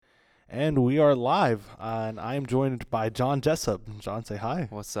And we are live, and I am joined by John Jessup. John, say hi.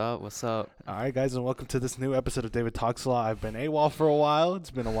 What's up? What's up? All right, guys, and welcome to this new episode of David Talks a Lot. I've been AWOL for a while.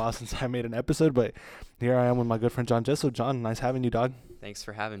 It's been a while since I made an episode, but here I am with my good friend John Jessup. John, nice having you, dog. Thanks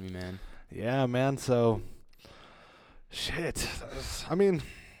for having me, man. Yeah, man. So, shit. I mean,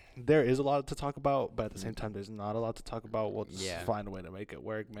 there is a lot to talk about, but at the same time, there's not a lot to talk about. We'll just find a way to make it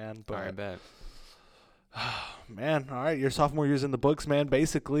work, man. But all right, bet. Man, all right, your sophomore year's in the books, man.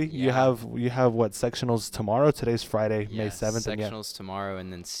 Basically, Yeah. you have what, sectionals tomorrow? Today's Friday, May 7th. Sectionals tomorrow,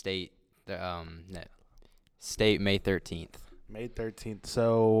 and then state state May 13th. May 13th.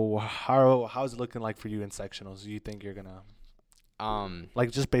 So how's it looking like for you in sectionals? Do you think you're gonna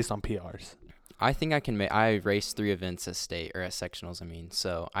like just based on PRs? I think I can make. I raced 3 events at state or at sectionals.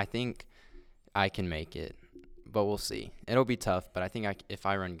 So I think I can make it. But we'll see. It'll be tough, but I think if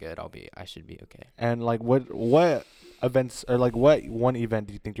I run good, I should be okay. And like what events or like what one event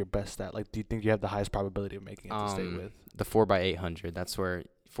do you think you're best at? Like, do you think you have the highest probability of making it to state with? The 4x800. That's where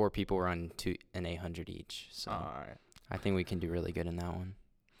 4 people run an 800 each. So All right. I think we can do really good in that one.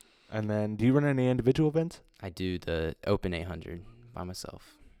 And then, do you run any individual events? I do the open 800 by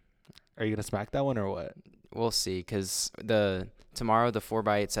myself. Are you gonna smack that one or what? We'll see, because tomorrow the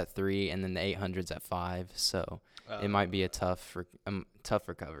 4x8's at 3, and then the 800's at 5. So it might be a tough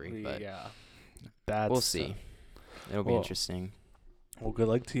recovery, but we'll see. It'll be interesting. Well, good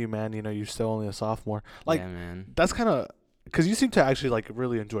luck to you, man. You know, you're still only a sophomore. Like, yeah, man. That's kind of because you seem to actually like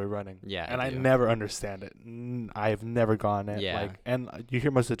really enjoy running. Yeah, and I do. never understand it. I have never gone it. Yeah. Like, and you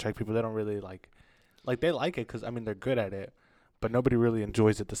hear most of the track people, they don't really like they like it because I mean they're good at it, but nobody really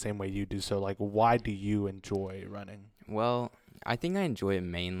enjoys it the same way you do. So like, why do you enjoy running? Well, I think I enjoy it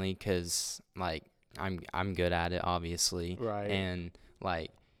mainly because like I'm good at it, obviously, Right. and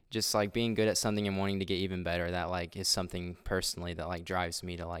like just like being good at something and wanting to get even better. That like is something personally that like drives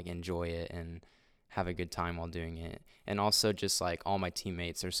me to like enjoy it and have a good time while doing it. And also just like all my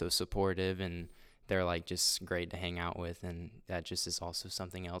teammates are so supportive and they're like just great to hang out with, and that just is also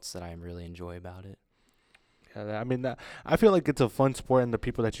something else that I really enjoy about it. Yeah, I mean I feel like it's a fun sport, and the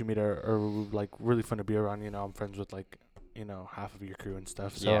people that you meet are like really fun to be around. You know, I'm friends with like half of your crew and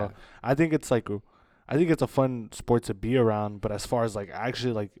stuff. So Yeah. I think it's a fun sport to be around. But as far as like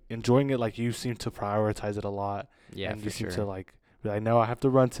actually like enjoying it, like you seem to prioritize it a lot. Yeah, and for you seem sure. to like be like, no, I have to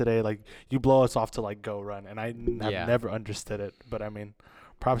run today. Like you blow us off to like go run, and have Yeah. never understood it. But I mean,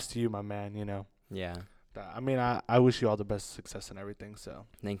 props to you, my man. You know, Yeah. I mean, I wish you all the best success and everything. So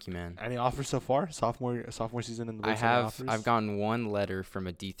Thank you, man. any offers so far? Sophomore season in the books. Any offers? I've gotten one letter from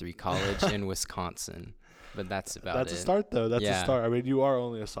a D3 college in Wisconsin, but that's about That's it. a start, though. That's a Yeah. start. I mean, you are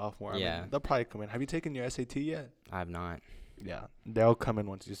only a sophomore. I Yeah. mean, they'll probably come in. Have you taken your SAT yet? I have not. Yeah, they'll come in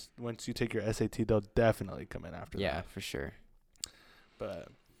once you take your SAT. They'll definitely come in after Yeah, that. for sure. But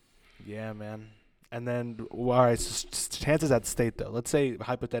yeah, man. And then, all right, so chances at state, though. Let's say,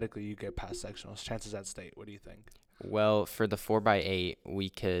 hypothetically, you get past sectionals. Chances at state, what do you think? Well, for the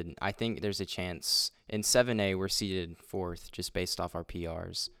 4x8, I think there's a chance. In 7A, we're seated 4th just based off our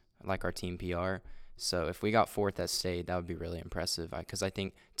PRs, like our team PR. So if we got 4th at state, that would be really impressive, because I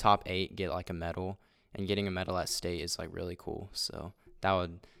think top 8 get like a medal, and getting a medal at state is like really cool. So that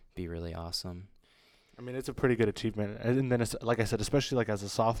would be really awesome. I mean, it's a pretty good achievement. And then, it's, like I said, especially like as a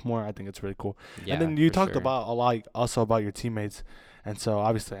sophomore, I think it's really cool. Yeah, and then you for talked sure. about a lot also about your teammates. And so,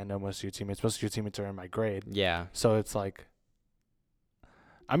 obviously, I know most of your teammates. Most of your teammates are in my grade. Yeah. So it's like,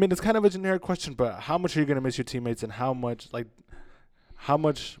 I mean, it's kind of a generic question, but how much are you going to miss your teammates, and how much do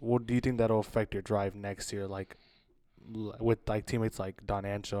you think that'll affect your drive next year, like with like teammates like Don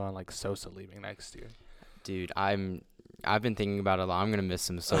Ancho and like Sosa leaving next year? Dude, I've been thinking about it a lot. I'm going to miss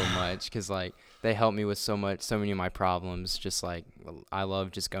them so much because, like, they helped me with so many of my problems. Just, like, I love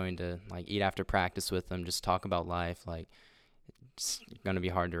just going to, like, eat after practice with them, just talk about life. Like, it's going to be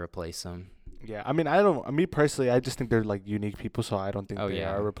hard to replace them. Yeah, I mean, me personally, I just think they're like unique people, so I don't think they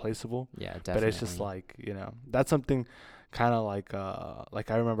are replaceable. Yeah, definitely. But it's just like, that's something kind of like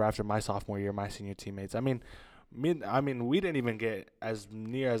I remember after my sophomore year, my senior teammates. I mean, we didn't even get as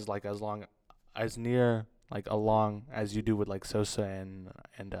near as along as you do with like Sosa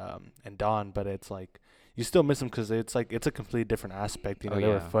and Don, but it's like you still miss them because it's like it's a completely different aspect. They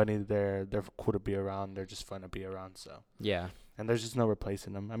were funny, they're cool to be around, they're just fun to be around. So yeah, and there's just no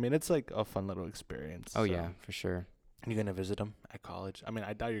replacing them. I mean, it's like a fun little experience. Oh so. yeah, for sure. You gonna visit him at college? I mean,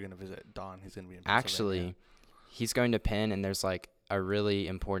 I doubt you're gonna visit Don. He's gonna be in Actually, he's going to Penn, and there's like a really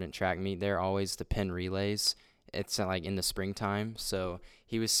important track meet there. Always the Penn relays. it's like in the springtime. So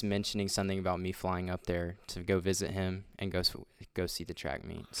he was mentioning something about me flying up there to go visit him and go see the track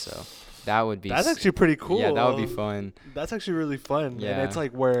meet. So that would be. That's actually pretty cool. Yeah, that would be fun. That's actually really fun. Yeah. And it's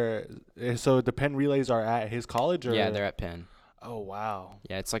like where, so the Penn relays are at his college, or? Yeah, they're at Penn. Oh, wow.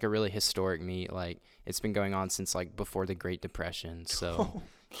 Yeah, it's like a really historic meet. Like, it's been going on since like before the Great Depression. So,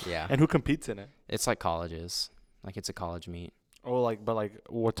 yeah. And who competes in it? It's like colleges. Like, it's a college meet. Oh, like, but like,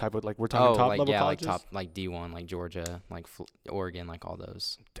 what type of, like, we're talking top level colleges? Like top, like D1, like Georgia, like Oregon, like all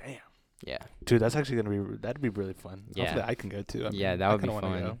those. Damn. Yeah. Dude, that's actually that'd be really fun. Yeah. Hopefully I can go too. Yeah, that would be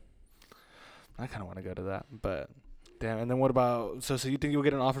fun. I kind of want to go to that, but damn. And then what about, so you think you'll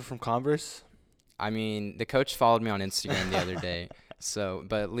get an offer from Converse? I mean, the coach followed me on Instagram the other day. So,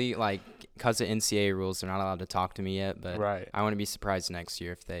 but like, because of NCAA rules, they're not allowed to talk to me yet. But right. I want to be surprised next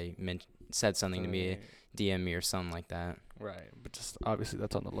year if they said something to me, DM me or something like that. Right. But just obviously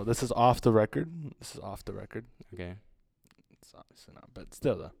that's on the low. This is off the record. Okay. It's obviously not, but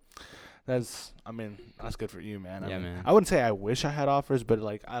still though. That's good for you, man. Yeah, man. I wouldn't say I wish I had offers, but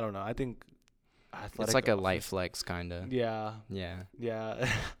like, I don't know. I think it's like a light flex kind of. Yeah. Yeah. Yeah.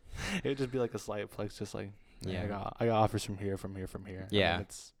 It would just be like a slight flex, just like, yeah. I got offers from here. Yeah. I mean,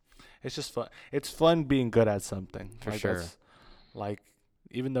 it's just fun. It's fun being good at something. For sure. Like,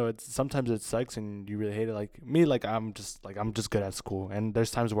 even though sometimes it sucks and you really hate it. Like me, like I'm just good at school, and there's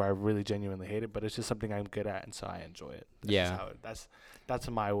times where I really genuinely hate it, but it's just something I'm good at, and so I enjoy it. That's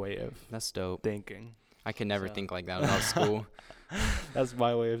my way of. That's dope. Thinking. I could never think like that about school. That's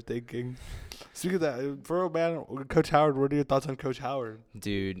my way of thinking. Speaking of that, for man, Coach Howard, what are your thoughts on Coach Howard?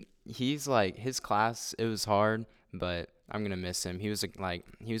 Dude, he's like, his class, it was hard, but I'm gonna miss him. He was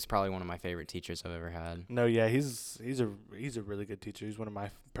probably one of my favorite teachers I've ever had. No, yeah, he's a really good teacher. He's one of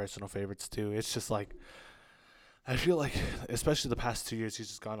my personal favorites too. It's just like, I feel like, especially the past 2 years, he's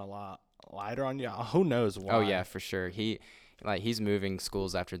just gone a lot lighter on you. Who knows why? Oh yeah, for sure. He's moving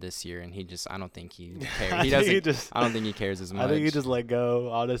schools after this year, and I don't think he cares. I don't think he cares as much. I think he just let go.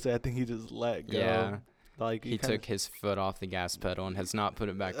 Honestly, I think he just let go. Yeah. Like he took his foot off the gas pedal and has not put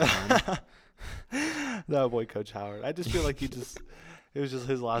it back on. That boy, Coach Howard. I just feel like it was just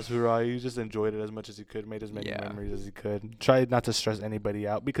his last hurrah. He just enjoyed it as much as he could, made as many memories as he could. Tried not to stress anybody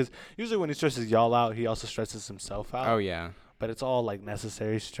out, because usually when he stresses y'all out, he also stresses himself out. Oh yeah. But it's all like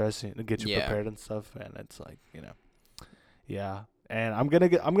necessary stress to get you prepared and stuff, and it's like, yeah. And I'm gonna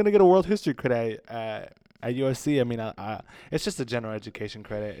get a world history credit at USC. I mean, it's just a general education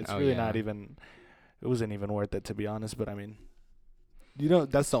credit. It's really not even. It wasn't even worth it, to be honest. But I mean,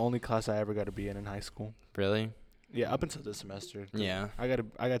 that's the only class I ever got to be in high school. Really? Yeah, up until this semester. Yeah. I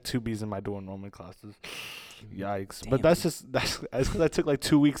got 2 B's in my dual enrollment classes. Yikes! Damn. But that's because I took like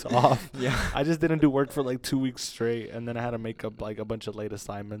 2 weeks off. Yeah. I just didn't do work for like 2 weeks straight, and then I had to make up like a bunch of late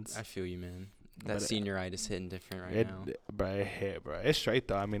assignments. I feel you, man. That senioritis hitting different now. Bro. It's straight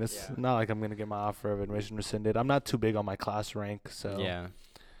though. I mean, it's not like I'm gonna get my offer of admission rescinded. I'm not too big on my class rank, so yeah.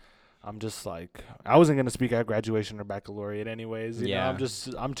 I'm just like, I wasn't gonna speak at graduation or baccalaureate anyways. You know,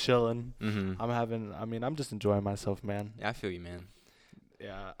 I'm chilling. Mm-hmm. I'm just enjoying myself, man. Yeah, I feel you, man.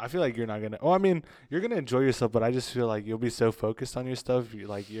 Yeah, I feel like you're not gonna. Oh, I mean, you're gonna enjoy yourself, but I just feel like you'll be so focused on your stuff,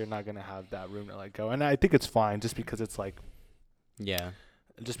 you're not gonna have that room to let go. And I think it's fine, just because it's like, yeah.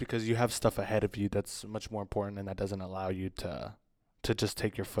 Just because you have stuff ahead of you that's much more important, and that doesn't allow you to just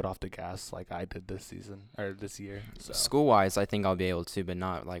take your foot off the gas like I did this season or this year. So. School-wise, I think I'll be able to, but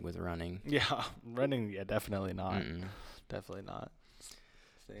not like with running. Yeah, running, definitely not. Mm-mm. Definitely not.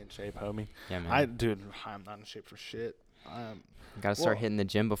 Stay in shape, homie. Yeah, man. I'm not in shape for shit. Gotta start hitting the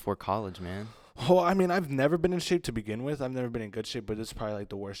gym before college, man. Well, I mean, I've never been in shape to begin with. I've never been in good shape, but it's probably like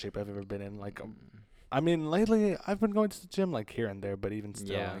the worst shape I've ever been in. Like, I mean, lately I've been going to the gym like here and there, but even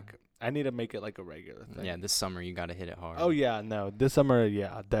still, like, I need to make it like a regular thing. Yeah, this summer you gotta hit it hard. Oh yeah, no, this summer,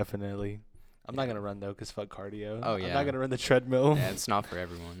 definitely. I'm not gonna run though, because fuck cardio. Oh yeah. I'm not gonna run the treadmill. Yeah, it's not for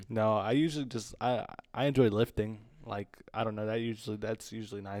everyone. No, I usually just I enjoy lifting. Like, I don't know, that's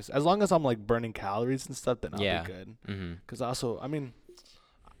usually nice. As long as I'm like burning calories and stuff, then I'll be good. Mm-hmm. Because also, I mean,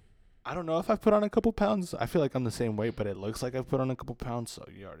 I don't know if I've put on a couple pounds. I feel like I'm the same weight, but it looks like I've put on a couple pounds. So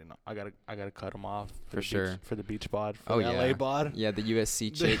you already know. I gotta cut them off for sure. For the beach bod. For the LA bod. Yeah, the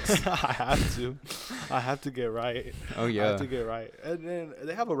USC chicks. I have to get right. Oh yeah. I have to get right. And then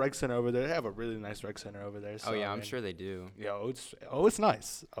they have a rec center over there. They have a really nice rec center over there. So, I'm sure they do. Yeah. It's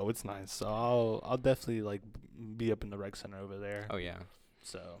nice. It's nice. So I'll definitely like be up in the rec center over there. Oh yeah.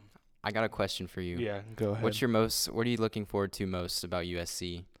 So. I got a question for you. Yeah, go ahead. What are you looking forward to most about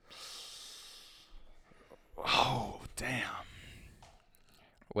USC? Oh, damn.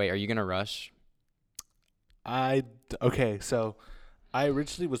 Wait, are you going to rush? Okay, so I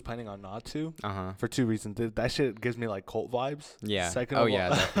originally was planning on not to. For 2 reasons. That shit gives me like cult vibes. Yeah. Second of all,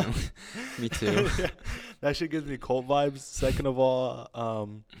 definitely. Me too. Yeah, that shit gives me cult vibes. Second of all,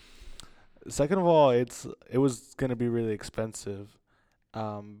 it was gonna be really expensive.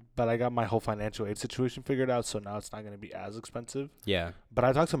 But I got my whole financial aid situation figured out, so now it's not gonna be as expensive. Yeah. But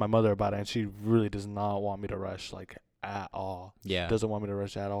I talked to my mother about it, and she really does not want me to rush like at all. Yeah. She doesn't want me to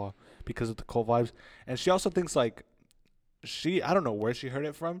rush at all because of the cult vibes, and she also thinks like I don't know where she heard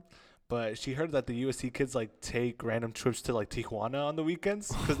it from, but she heard that the USC kids like take random trips to like Tijuana on the weekends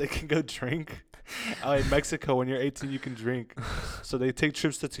because they can go drink. In Mexico, when you're 18, you can drink. So they take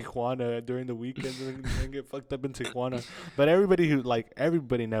trips to Tijuana during the weekends and get fucked up in Tijuana. But everybody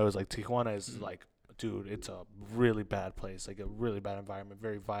knows like Tijuana is like, dude, it's a really bad place, like a really bad environment,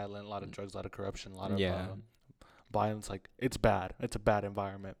 very violent, a lot of drugs, a lot of corruption, a lot of violence. Like it's bad. It's a bad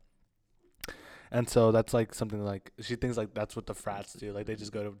environment. And so that's like something like she thinks like that's what the frats do. Like they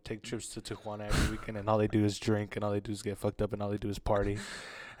just go to take trips to Tijuana every weekend, and all they do is drink, and all they do is get fucked up, and all they do is party.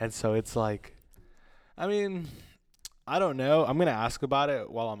 And so it's like, I mean, I don't know. I'm gonna ask about it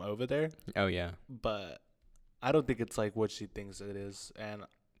while I'm over there. Oh yeah. But I don't think it's like what she thinks it is. And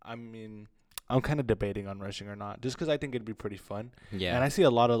I mean, I'm kind of debating on rushing or not, just because I think it'd be pretty fun. Yeah. And I see a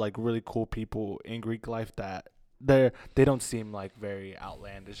lot of like really cool people in Greek life that they don't seem like very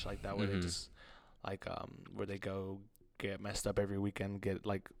outlandish like that, where they just like where they go get messed up every weekend, get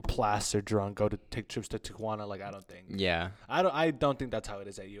like plastered drunk, go to take trips to Tijuana. Like I don't think. Yeah. I don't think that's how it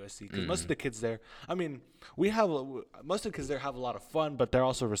is at USC, because most of the kids there, I mean, most of the kids there have a lot of fun, but they're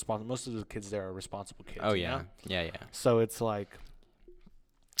also responsible. Most of the kids there are responsible kids. Oh you yeah. know? Yeah. So it's like,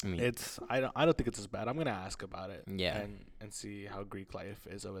 I mean, I don't think it's as bad. I'm gonna ask about it. Yeah. And see how Greek life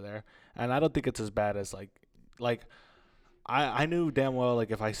is over there. And I don't think it's as bad as like I knew damn well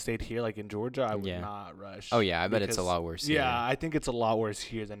like if I stayed here like in Georgia, I would not rush. Oh yeah, I bet it's a lot worse here. Yeah, I think it's a lot worse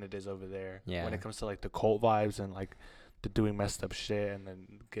here than it is over there. Yeah. When it comes to like the cult vibes and like the doing messed up shit and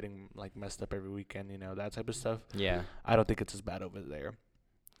then getting like messed up every weekend, you know, that type of stuff. Yeah. I don't think it's as bad over there.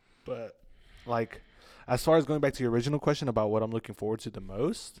 But like, as far as going back to your original question about what I'm looking forward to the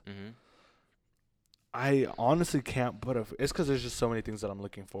most, I honestly can't put it's because there's just so many things that I'm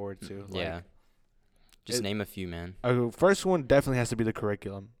looking forward to. Yeah. Like, just name a few, man. First one definitely has to be the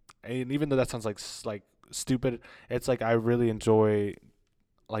curriculum. And even though that sounds like stupid, it's like I really enjoy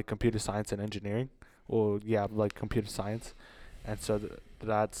like computer science and engineering. Well, yeah, like computer science. And so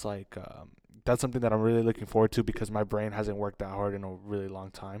that's like that's something that I'm really looking forward to, because my brain hasn't worked that hard in a really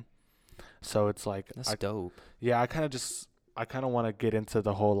long time. So it's like that's dope. Yeah, I kind of want to get into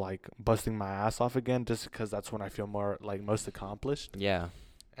the whole like busting my ass off again, just because that's when I feel more like most accomplished. Yeah.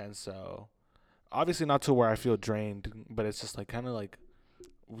 And so obviously not to where I feel drained, but it's just like kind of like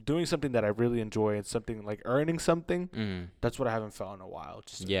doing something that I really enjoy, and something like earning something. That's what I haven't felt in a while.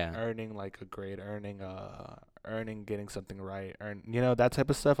 Just earning like a grade, earning getting something right, that type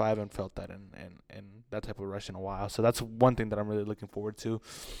of stuff. I haven't felt that in that type of rush in a while. So that's one thing that I'm really looking forward to.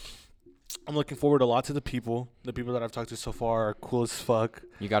 I'm looking forward a lot to the people. The people that I've talked to so far are cool as fuck.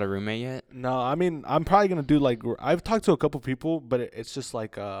 You got a roommate yet? No, I mean, I'm probably going to do like, I've talked to a couple people, but it's just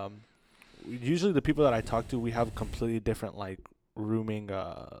like, usually the people that I talk to, we have completely different like rooming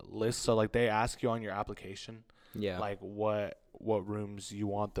lists. So like they ask you on your application, like what rooms you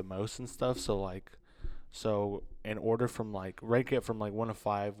want the most and stuff. So in order from like, rank it from like 1 to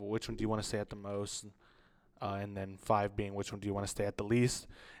 5, which one do you want to stay at the most? And then 5 being which one do you want to stay at the least.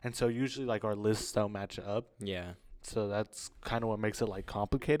 And so usually like our lists don't match up. Yeah. So that's kind of what makes it like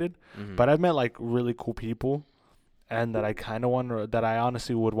complicated. But I've met like really cool people, and that I kind of that I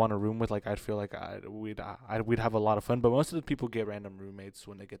honestly would want a room with. Like I'd feel like we'd have a lot of fun. But most of the people get random roommates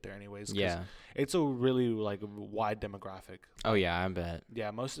when they get there anyways. Yeah. It's a really like wide demographic. Oh yeah, I bet. Yeah,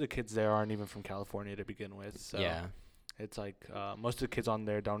 most of the kids there aren't even from California to begin with. So yeah. It's like most of the kids on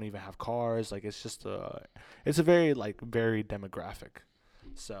there don't even have cars. Like it's just it's a very like varied demographic.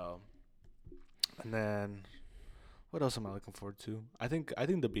 So, and then what else am I looking forward to? I think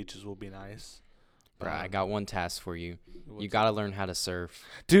the beaches will be nice. Bro, I got one task for you. You got to learn how to surf.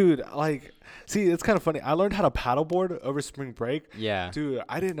 Dude, like, see, it's kind of funny. I learned how to paddleboard over spring break. Yeah. Dude,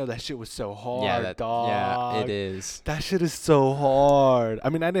 I didn't know that shit was so hard, dog. Yeah, it is. That shit is so hard. I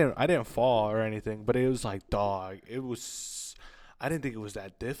mean, I didn't fall or anything, but it was like, dog, I didn't think it was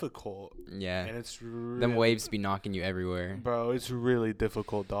that difficult. Yeah. And it's really, them waves be knocking you everywhere. Bro, it's really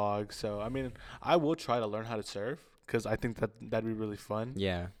difficult, dog. So, I mean, I will try to learn how to surf, because I think that'd be really fun.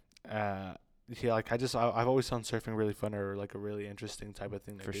 Yeah. Yeah, like I've always found surfing really fun, or like a really interesting type of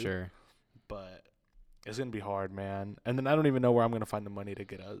thing to do. For sure. But it's gonna be hard, man. And then I don't even know where I'm gonna find the money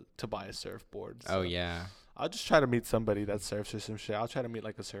to buy a surfboard. So. Oh yeah. I'll just try to meet somebody that surfs or some shit. I'll try to meet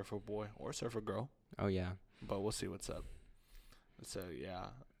like a surfer boy or a surfer girl. Oh yeah. But we'll see what's up. So yeah.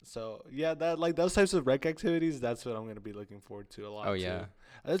 So yeah, that like those types of rec activities, that's what I'm gonna be looking forward to a lot. Oh yeah.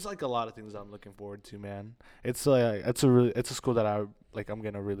 There's like a lot of things I'm looking forward to, man. It's it's a school that I'm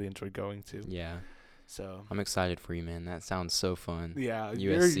gonna really enjoy going to. Yeah. So I'm excited for you, man. That sounds so fun. yeah,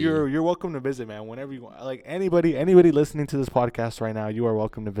 USC. you're welcome to visit, man. Whenever you want. Like anybody listening to this podcast right now, you are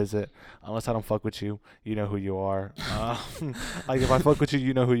welcome to visit. Unless I don't fuck with you, you know who you are. Like if I fuck with you,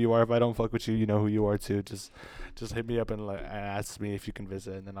 you know who you are. If I don't fuck with you, you know who you are too. Just hit me up and ask me if you can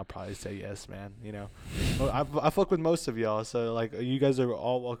visit, and then I'll probably say yes, man. You know, I fuck with most of y'all, so like you guys are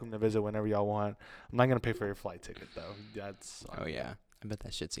all welcome to visit whenever y'all want. I'm not gonna pay for your flight ticket though. That's Oh yeah. I bet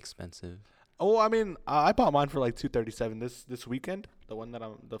that shit's expensive. Oh, I mean, I bought mine for like $237 this weekend.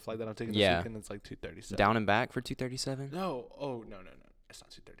 The flight that I'm taking this weekend, it's like $237. Down and back for $237? No, no. It's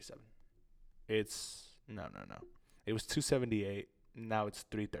not $237. It's no. It was $278. Now it's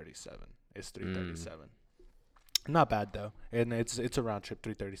 $337. It's $337. Not bad though, and it's a round trip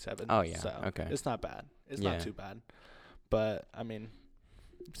 $337. Oh yeah. So okay. it's not bad. It's not too bad, but I mean.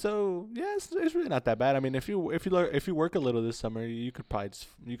 So yeah, it's really not that bad. I mean, if you work a little this summer, you could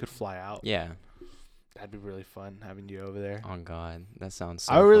fly out. Yeah, that'd be really fun having you over there. Oh God, that sounds.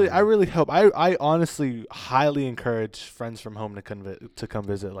 So I really hope. I honestly highly encourage friends from home to come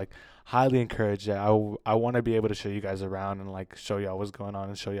visit. Like highly encourage it. I want to be able to show you guys around and like show y'all what's going on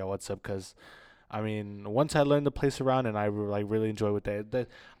and show y'all what's up. Cause I mean, once I learned the place around and I like really enjoy what that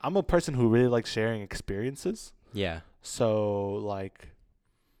I'm a person who really likes sharing experiences. Yeah. So like.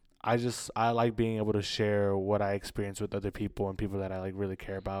 I like being able to share what I experience with other people and people that I like really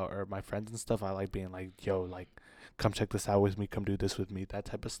care about or my friends and stuff. I like being like, yo, like, come check this out with me, come do this with me, that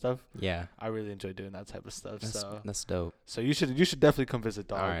type of stuff. Yeah. I really enjoy doing that type of stuff. That's dope. So you should definitely come visit,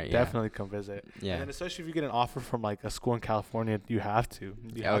 dog. All right, definitely come visit. Yeah. And then especially if you get an offer from like a school in California, you have to.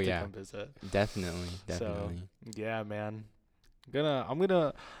 You have to come visit. Definitely. So yeah, man. I'm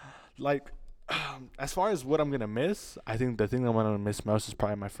gonna like. As far as what I'm gonna miss, I think the thing I'm gonna miss most is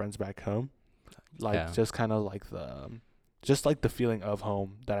probably my friends back home. Like just kind of like the feeling of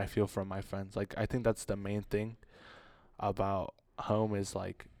home that I feel from my friends. Like I think that's the main thing about home is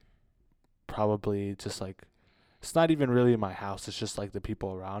like probably just like it's not even really my house. It's just like the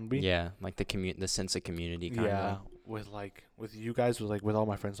people around me. Yeah, like the sense of community. Yeah, with you guys, with all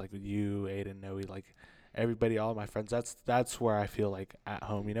my friends, like with you, Aiden, Noe, like. Everybody, all my friends, that's where I feel like at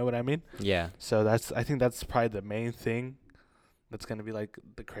home, you know what I mean? Yeah. So I think that's probably the main thing that's going to be like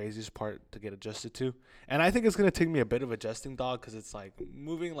the craziest part to get adjusted to. And I think it's going to take me a bit of adjusting, dog, because it's like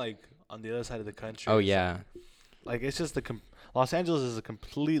moving like on the other side of the country. Oh yeah. Like it's just Los Angeles is a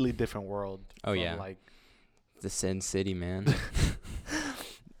completely different world. Oh yeah. Like the Sin City, man.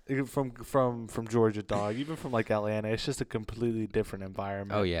 from Georgia, dog. Even from like Atlanta, it's just a completely different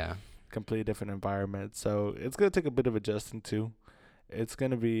environment. Oh yeah. Completely different environment. So it's gonna take a bit of adjusting too. It's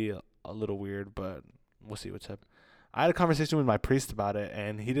gonna be a little weird, but we'll see what's up. I had a conversation with my priest about it,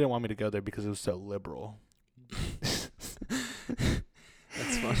 and he didn't want me to go there because it was so liberal. That's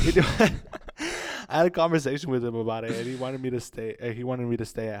funny. I had a conversation with him about it, and he wanted me to stay. He wanted me to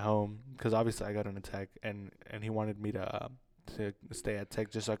stay at home because obviously I got into tech, and he wanted me to stay at tech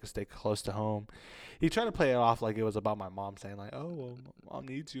just so I could stay close to home. He tried to play it off like it was about my mom, saying like, "Oh, well, mom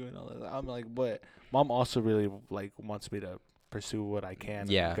needs you," and all that. I'm like, but mom also really like wants me to pursue what I can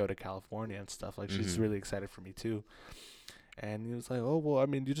and go to California and stuff. Like she's really excited for me too. And he was like, "Oh, well, I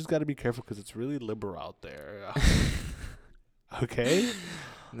mean, you just got to be careful because it's really liberal out there." Okay.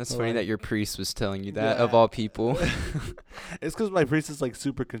 That's funny that your priest was telling you that of all people. It's because my priest is like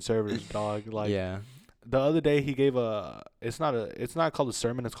super conservative, dog. Like the other day he gave it's not called a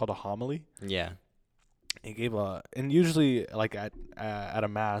sermon, it's called a homily. Yeah. He gave and usually like at a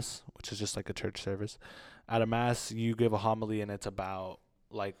mass, which is just like a church service, at a mass you give a homily and it's about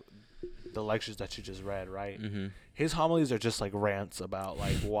like the lectures that you just read, right? Mm-hmm. His homilies are just like rants about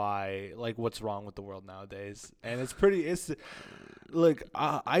like why, like what's wrong with the world nowadays, and it's like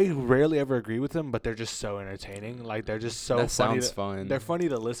I rarely ever agree with him, but they're just so entertaining. Like they're just so that funny. Sounds fun. They're funny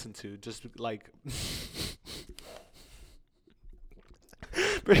to listen to. Just like,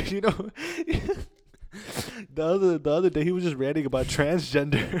 but you know, the other day he was just ranting about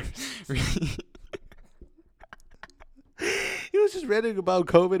transgender. He was just ranting about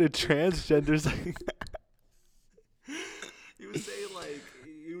COVID and transgenders. He was saying like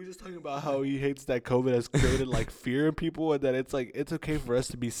he was just talking about how he hates that COVID has created like fear in people, and that it's like it's okay for us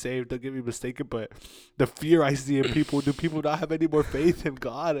to be saved. Don't get me mistaken, but the fear I see in people, do people not have any more faith in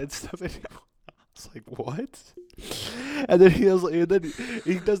God and stuff anymore? I was like, what? And then he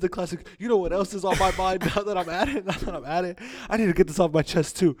does the classic. You know what else is on my mind now that I'm at it? Now that I'm at it, I need to get this off my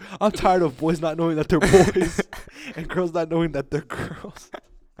chest too. I'm tired of boys not knowing that they're boys, and girls not knowing that they're girls.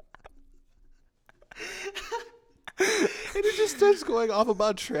 And he just starts going off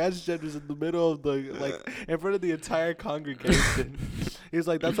about transgenders in the middle of in front of the entire congregation. He's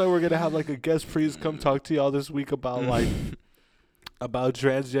like, that's why we're gonna have like a guest priest come talk to y'all this week about about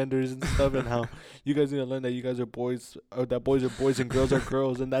transgenders and stuff, and how you guys need to learn that you guys are boys, or that boys are boys and girls are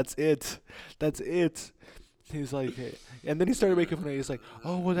girls, and that's it. He's like, hey. And then he started making fun of it. He's like,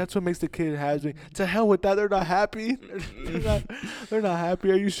 oh, well, that's what makes the kid happy. To hell with that. They're not happy. They're not happy.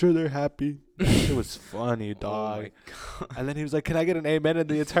 Are you sure they're happy? It was funny, dog. Oh, and then he was like, can I get an amen? And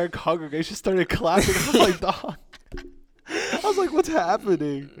the entire congregation started clapping. I was like, dog. I was like, what's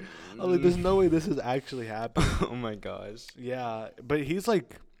happening? I was like, there's no way this is actually happening. Oh, my gosh. Yeah, but he's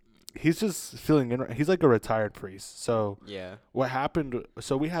just feeling he's like a retired priest. So yeah, what happened?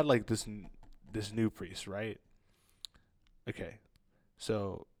 So we had like this new priest, right? Okay,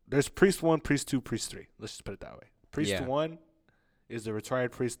 so there's priest 1, priest 2, priest 3. Let's just put it that way. Priest 1 is the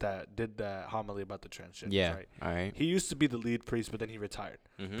retired priest that did the homily about the transgenders. Yeah, right. All right. He used to be the lead priest, but then he retired.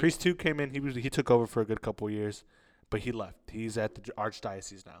 Mm-hmm. Priest 2 came in. He took over for a good couple years, but he left. He's at the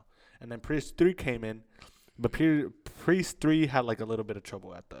archdiocese now. And then priest 3 came in, but priest 3 had like a little bit of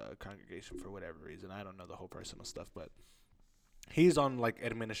trouble at the congregation for whatever reason. I don't know the whole personal stuff, but he's on like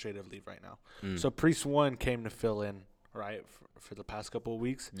administrative leave right now. So priest 1 came to fill in, right, for the past couple of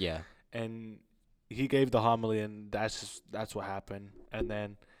weeks. Yeah. And he gave the homily, and that's what happened. And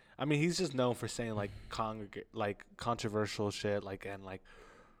then, I mean, he's just known for saying like controversial shit, and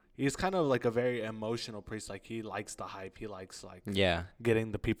he's kind of like a very emotional priest. Like, he likes the hype. He likes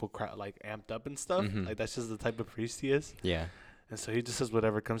getting the people amped up and stuff. Mm-hmm. Like, that's just the type of priest he is. Yeah. And so he just says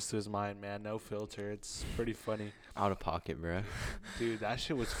whatever comes to his mind, man. No filter. It's pretty funny. Out of pocket, bro. Dude, that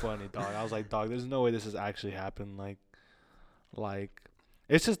shit was funny, dog. I was like, dog, there's no way this has actually happened. Like,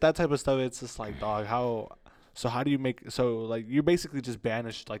 it's just that type of stuff. It's just like, dog, how do you you're basically just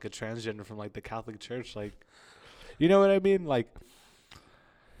banished like a transgender from like the Catholic Church. Like, you know what I mean? Like,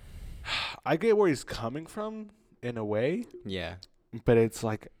 I get where he's coming from in a way. Yeah. But it's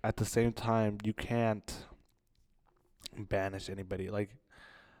like, at the same time, you can't banish anybody. Like,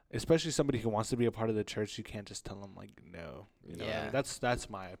 especially somebody who wants to be a part of the church, you can't just tell them like no. You know what I mean? That's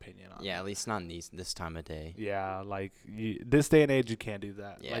my opinion on at least not in this time of day. Yeah, like this day and age, you can't do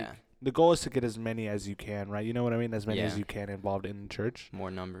that. Yeah. Like, the goal is to get as many as you can, right? You know what I mean? As many as you can involved in the church.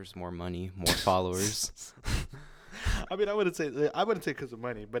 More numbers, more money, more followers. I mean, I wouldn't say because of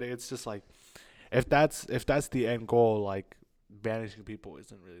money, but it's just like, if that's the end goal, like, banishing people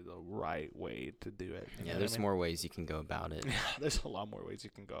isn't really the right way to do it. Yeah, there's more ways you can go about it. Yeah, there's a lot more ways you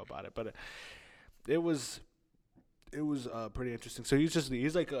can go about it, but it was pretty interesting. So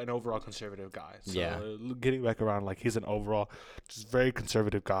he's like an overall conservative guy. So getting back around, like, he's an overall just very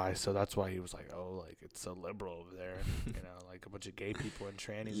conservative guy. So that's why he was like, oh, like, it's so liberal over there, like a bunch of gay people and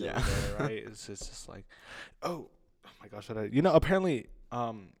trannies over there, right? It's just like, oh my gosh, apparently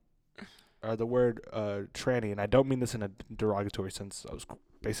the word tranny, and I don't mean this in a derogatory sense. I was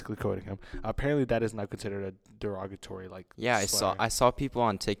basically quoting him. Apparently, that is now considered a derogatory, like. Yeah, slur. I saw people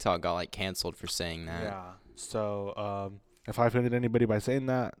on TikTok got like canceled for saying that. Yeah. So if I offended anybody by saying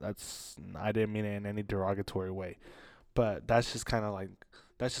that, I didn't mean it in any derogatory way, but that's just kind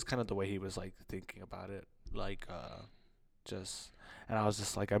of the way he was like thinking about it, like And I was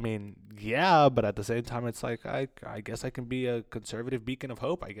just like, I mean, yeah, but at the same time, it's like, I guess I can be a conservative beacon of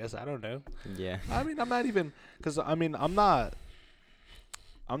hope, I guess. I don't know. Yeah. I mean, I'm not even, because, I mean, I'm not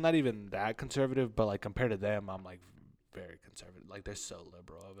even that conservative, but, like, compared to them, I'm, like, very conservative. Like, they're so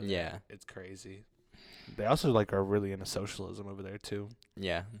liberal over there. Yeah. It's crazy. They also, like, are really into socialism over there, too.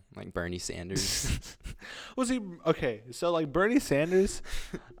 Yeah, like Bernie Sanders. Well, see, okay, so, like, Bernie Sanders,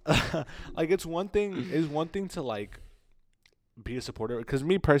 like, it's one thing to, like, be a supporter, because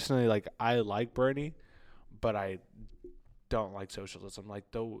me personally, like, I like Bernie, but I don't like socialism. Like,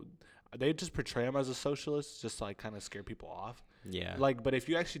 though they just portray him as a socialist, just to, like, kind of scare people off. Yeah. Like, but if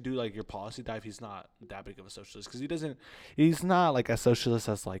you actually do like your policy dive, he's not that big of a socialist, because he's not like a socialist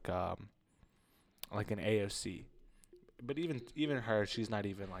as like an AOC. But even her, she's not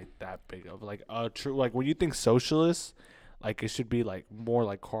even like that big of like a true, like, when you think socialist, like, it should be like more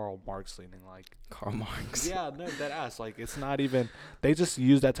like Karl Marx leaning, like Karl Marx. Yeah, no, that ass. Like, it's not even. They just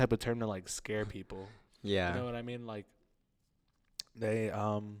use that type of term to like scare people. Yeah, you know what I mean? Like, they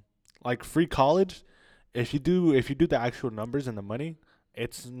like free college. If you do the actual numbers and the money,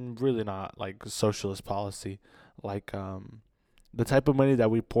 it's really not like socialist policy. Like the type of money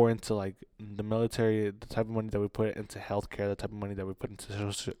that we pour into like the military, the type of money that we put into healthcare, the type of money that we put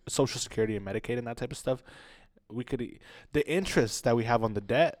into social security and Medicaid and that type of stuff, we could the interest that we have on the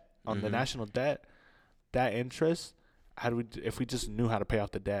debt, on the national debt, that interest, if we just knew how to pay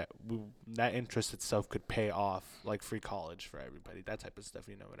off the debt, that interest itself could pay off like free college for everybody, that type of stuff.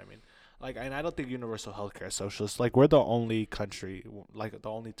 You know what I mean? Like, and I don't think universal healthcare is socialist. Like, we're the only country, like the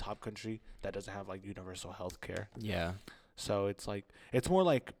only top country that doesn't have like universal healthcare. Yeah. So it's like, it's more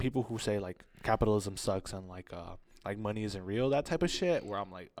like people who say like capitalism sucks and like money isn't real, that type of shit, where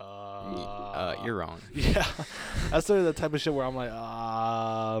I'm like, you're wrong. Yeah. That's sort of the type of shit where I'm like,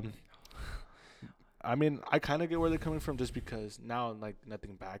 I mean, I kind of get where they're coming from, just because now like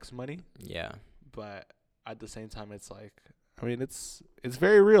nothing backs money. Yeah. But at the same time, it's like, I mean, it's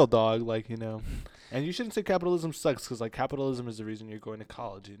very real, dog. Like, you know, and you shouldn't say capitalism sucks, because like capitalism is the reason you're going to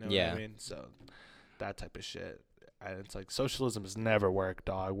college. You know what I mean? So that type of shit. And it's like socialism has never worked,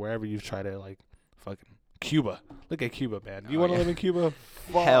 dog. Wherever you've tried to like fucking Cuba. Look at Cuba, man. You want to live in Cuba?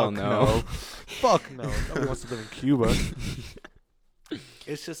 Fuck Hell no. Fuck no. Nobody wants to live in Cuba.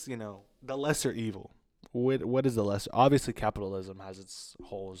 It's just, you know, the lesser evil. What is the lesser? Obviously, capitalism has its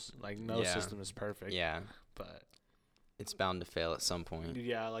holes. Like, no system is perfect. Yeah. But it's bound to fail at some point.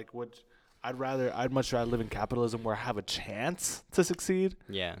 Yeah, like I'd much rather live in capitalism where I have a chance to succeed.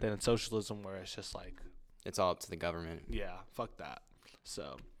 Yeah. Than in socialism where it's just like, it's all up to the government. Yeah, fuck that.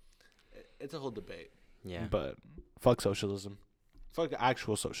 So it's a whole debate. Yeah. But fuck socialism. Fuck the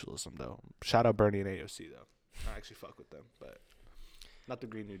actual socialism, though. Shout out Bernie and AOC, though. I actually fuck with them, but not the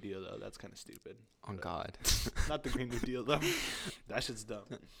Green New Deal, though. That's kind of stupid. Oh, God. Not the Green New Deal, though. That shit's dumb.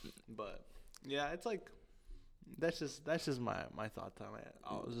 But yeah, it's like, that's just my thoughts on it.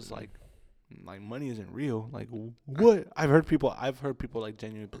 I was just like money isn't real. Like, what? I've heard people like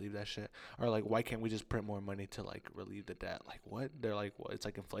genuinely believe that shit. Or like, why can't we just print more money to like relieve the debt? Like, what? They're like, well, it's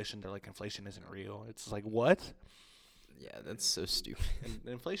like inflation. They're like, inflation isn't real. It's like, what? Yeah, that's so stupid. And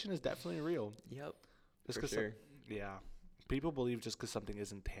inflation is definitely real. Yep. Just for sure. Yeah. People believe just because something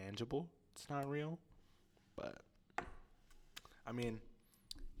isn't tangible, it's not real. But I mean,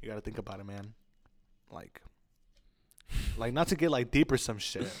 you got to think about it, man. Like not to get like deep or some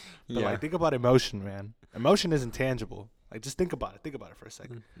shit, but like think about emotion, man. Emotion isn't tangible. Like, just think about it. Think about it for a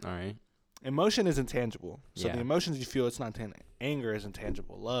second. All right. Emotion isn't tangible. So the emotions you feel, it's not tangible. Anger isn't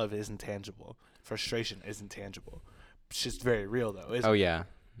tangible. Love isn't tangible. Frustration isn't tangible. It's just very real, though, isn't it? Oh, yeah.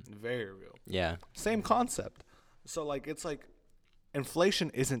 Very real. Yeah. Same concept. So, like, it's like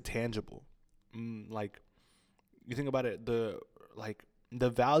inflation isn't tangible. Like, you think about it, the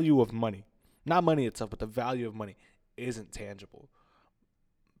value of money, not money itself, but the value of money isn't tangible.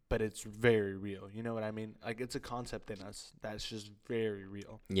 But it's very real. You know what I mean? Like, it's a concept in us that's just very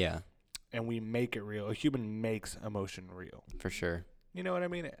real. Yeah. And we make it real. A human makes emotion real. For sure. You know what I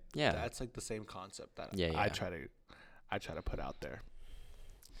mean? Yeah. That's like the same concept that I try to put out there.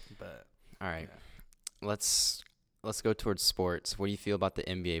 But all right. Yeah. Let's go towards sports. What do you feel about the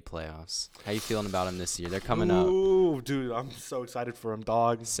NBA playoffs? How you feeling about them this year? They're coming up. Ooh, dude, I'm so excited for them,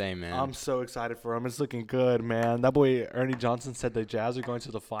 dog. Same, man. I'm so excited for them. It's looking good, man. That boy Ernie Johnson said the Jazz are going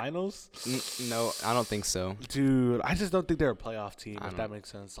to the finals. No, I don't think so. Dude, I just don't think they're a playoff team, if that makes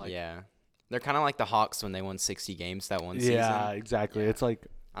sense. Like, yeah. They're kind of like the Hawks when they won 60 games that one season. Yeah, exactly. Yeah. It's like,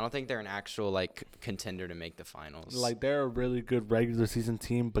 I don't think they're an actual like contender to make the finals. Like, they're a really good regular season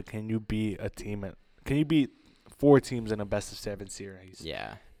team, but can you beat 4 teams in a best of 7 series?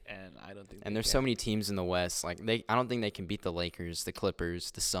 Yeah. And I don't think. And there's so many teams in the West. Like, I don't think they can beat the Lakers, the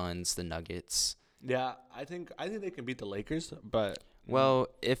Clippers, the Suns, the Nuggets. Yeah, I think they can beat the Lakers, but well,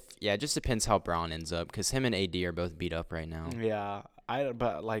 it just depends how Brown ends up, because him and AD are both beat up right now. Yeah,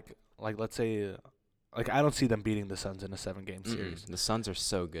 but let's say, like, I don't see them beating the Suns in a 7-game series. The Suns are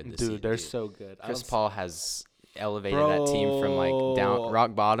so good this season. Dude, they're so good. Chris Paul has elevated that team from like down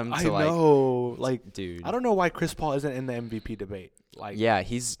rock bottom to dude. I don't know why Chris Paul isn't in the MVP debate. Like, yeah,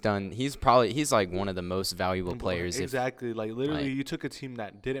 he's like one of the most valuable players. Exactly. Like, literally, you took a team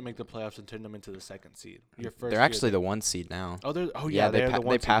that didn't make the playoffs and turned them into the 2nd seed. They're actually the 1 seed now.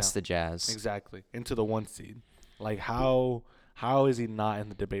 They passed the Jazz. Exactly. Into the 1 seed. Like, how is he not in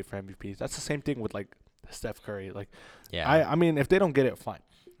the debate for MVP? That's the same thing with like Steph Curry. Like, yeah. I mean, if they don't get it, fine.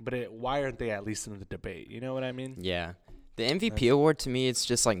 But why aren't they at least in the debate? You know what I mean? Yeah. The MVP award, to me, it's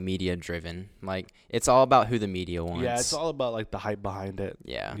just like media driven. Like, it's all about who the media wants. Yeah, it's all about like the hype behind it.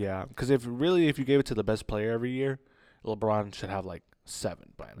 Yeah. Yeah. Because if you gave it to the best player every year, LeBron should have like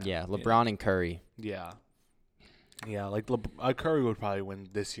 7 by now. Yeah, LeBron and Curry. Yeah. Yeah, like Curry would probably win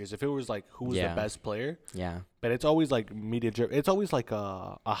this year's if it was like who was the best player. Yeah. But it's always like media driven. It's always like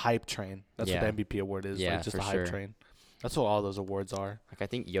a hype train. That's what the MVP award is. Yeah, like just a hype train. That's what all those awards are. Like I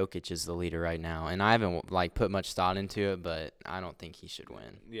think Jokic is the leader right now, and I haven't like put much thought into it, but I don't think he should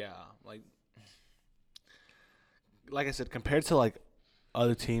win. Yeah, like I said, compared to like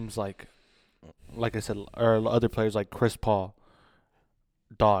other teams, like I said, or other players like Chris Paul,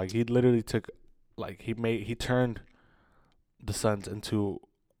 dog, he literally took, like he turned the Suns into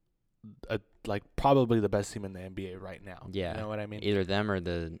probably the best team in the NBA right now. Yeah, you know what I mean? Either them or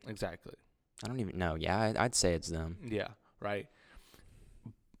the exactly. I don't even know. Yeah, I'd say it's them. Yeah, right.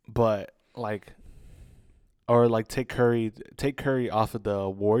 But like, or like take Curry off of the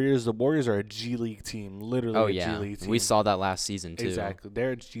Warriors. The Warriors are a G League team, literally G League team. We saw that last season too. Exactly,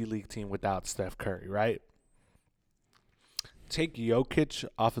 they're a G League team without Steph Curry, right? Take Jokic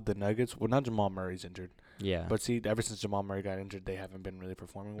off of the Nuggets. Well, not Jamal Murray's injured. Yeah. But see, ever since Jamal Murray got injured, they haven't been really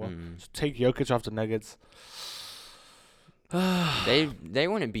performing well. So take Jokic off the Nuggets. They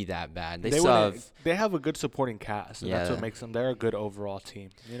wouldn't be that bad. They have a good supporting cast. And that's what makes them. They're a good overall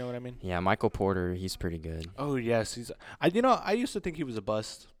team. You know what I mean? Yeah, Michael Porter, he's pretty good. Oh yes, I used to think he was a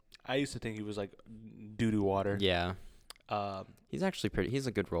bust. I used to think he was like doo-doo water. Yeah. He's actually he's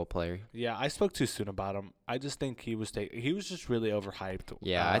a good role player. Yeah, I spoke too soon about him. I just think he was just really overhyped.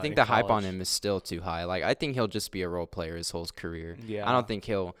 Yeah, I think the hype on him is still too high. Like I think he'll just be a role player his whole career. Yeah. I don't think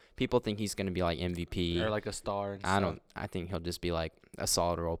people think he's going to be like MVP or like a star and I think he'll just be like a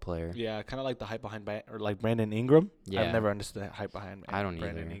solid role player. Yeah, kind of like the hype behind or like Brandon Ingram. Yeah. I've never understood the hype behind Brandon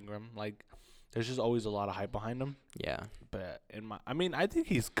either. Ingram. Like there's just always a lot of hype behind him. Yeah. But I think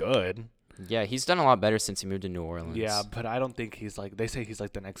he's good. Yeah, he's done a lot better since he moved to New Orleans. Yeah, but I don't think he's like, they say he's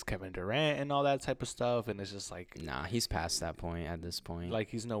like the next Kevin Durant and all that type of stuff, and it's just like, nah, he's past that point at this point. Like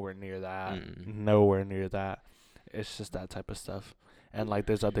he's nowhere near that. Nowhere near that. It's just that type of stuff. And like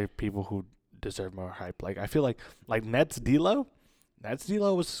there's other people who deserve more hype. Like I feel like Nets D'Lo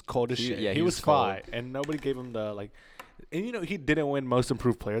was cold as shit. Yeah, he was fine, and nobody gave him the like. And he didn't win Most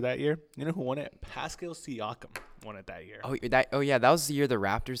Improved Player that year. You know who won it? Pascal Siakam won it that year. That was the year the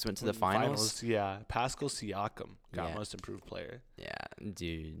Raptors went to the finals. Yeah, Pascal Siakam got Most Improved Player. Yeah,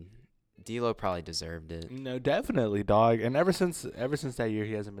 dude, D'Lo probably deserved it. No, definitely, dog. And ever since that year,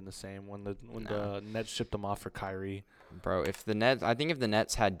 he hasn't been the same. When the Nets shipped him off for Kyrie. Bro, if the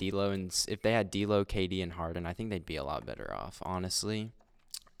Nets had D'Lo and if they had D'Lo, KD, and Harden, I think they'd be a lot better off. Honestly.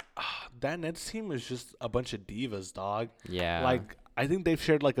 That Nets team is just a bunch of divas, dog. Yeah. Like I think they've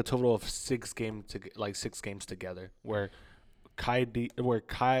shared like a total of 6 games together, where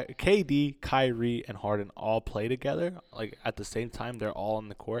KD, Kyrie, and Harden all play together like at the same time. They're all on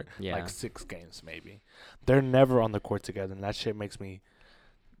the court. Yeah. Like 6 games maybe. They're never on the court together, and that shit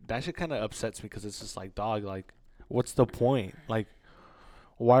kind of upsets me because it's just like, dog, like what's the point? Like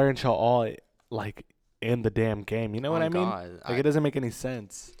why aren't y'all all like in the damn game? You know what I mean? Like it doesn't make any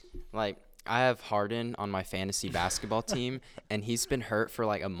sense. Like, I have Harden on my fantasy basketball team, and he's been hurt for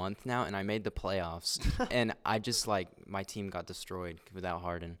like a month now, and I made the playoffs. And I just, like, my team got destroyed without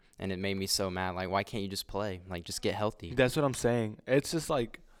Harden, and it made me so mad. Like, why can't you just play? Like, just get healthy. That's what I'm saying. It's just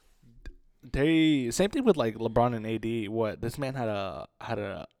like same thing with like LeBron and AD. What this man had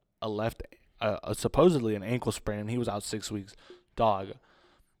a left supposedly an ankle sprain, and he was out 6 weeks. Dog.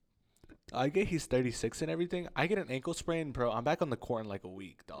 I get he's 36 and everything. I get an ankle sprain, bro. I'm back on the court in like a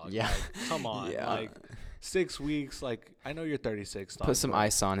week, dog. Yeah. Like, come on. Yeah. Like 6 weeks. Like I know you're 36, dog. Put some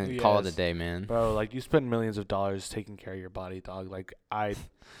ice on and call it a day, man. Bro, like you spend millions of dollars taking care of your body, dog. Like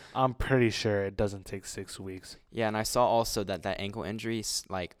I'm pretty sure it doesn't take 6 weeks. Yeah, and I saw also that ankle injury,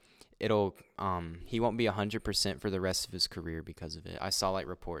 like it'll he won't be 100% for the rest of his career because of it. I saw like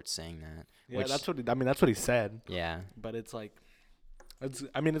reports saying that. Yeah, that's what he said. Yeah. But it's like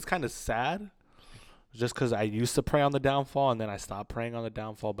it's kind of sad just because I used to pray on the downfall and then I stopped praying on the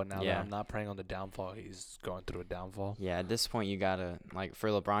downfall. But now that I'm not praying on the downfall, he's going through a downfall. Yeah, at this point, you got to, like, for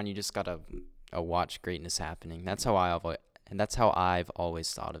LeBron, you just got to watch greatness happening. That's how I've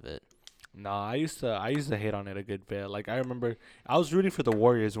always thought of it. Nah, I used to hate on it a good bit. Like, I remember I was rooting for the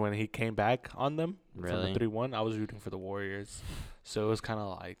Warriors when he came back on them. Really? From the 3-1. I was rooting for the Warriors. So it was kind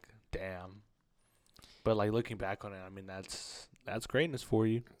of like, damn. But, like, looking back on it, I mean, that's greatness for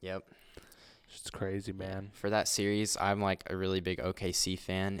you. Yep. It's crazy, man. For that series, I'm like a really big OKC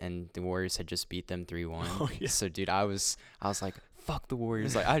fan, and the Warriors had just beat them 3-1. Oh, yeah. So, dude, I was like, fuck the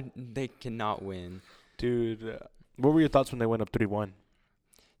Warriors. Like, they cannot win. Dude, what were your thoughts when they went up 3-1?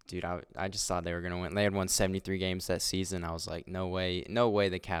 Dude, I just thought they were going to win. They had won 73 games that season. I was like, no way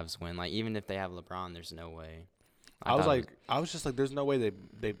the Cavs win. Like, even if they have LeBron, there's no way. I was just like, there's no way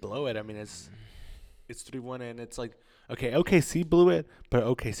they blow it. I mean, it's 3-1, and it's like, okay, OKC blew it, but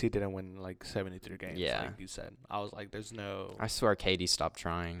OKC didn't win like 73 games, like you said. I was like, there's no. I swear KD stopped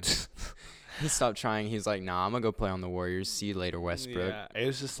trying. He stopped trying. He's like, nah, I'm gonna go play on the Warriors. See you later, Westbrook. Yeah, it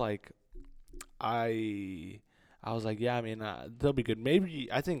was just like I was like, yeah, I mean, they'll be good. Maybe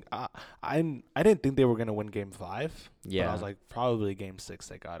I think I didn't think they were gonna win Game 5. Yeah. But I was like, probably Game 6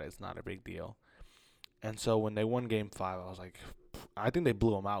 they got it. It's not a big deal. And so when they won Game 5, I was like, I think they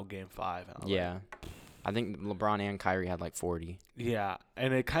blew them out Game 5. And I was Yeah. I think LeBron and Kyrie had like 40. yeah,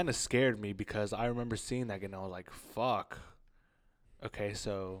 and it kind of scared me because I remember seeing that game and I was like, fuck. Okay,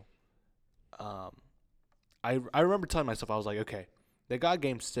 so I remember telling myself, I was like, okay, they got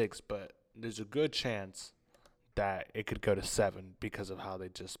Game 6, but there's a good chance that it could go to 7 because of how they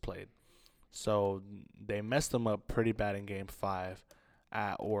just played. So they messed them up pretty bad in Game 5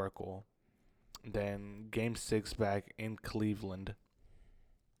 at Oracle. Then Game 6 back in Cleveland.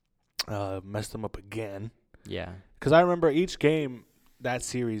 Messed them up again. Yeah. Because I remember each game that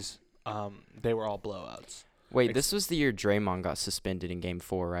series, they were all blowouts. Wait, this was the year Draymond got suspended in Game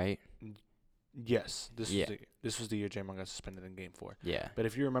 4, right? Yes, this was the year Draymond got suspended in Game 4. Yeah. But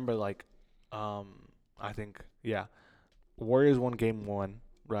if you remember, like, I think Warriors won Game 1,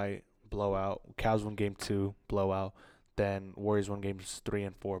 right? Blowout. Cavs won Game 2, blowout. Then Warriors won Games 3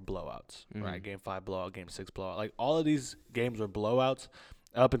 and 4, blowouts. Right? Game 5 blowout, Game 6 blowout. Like all of these games were blowouts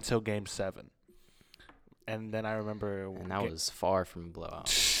up until Game 7. And then I remember... And that was far from a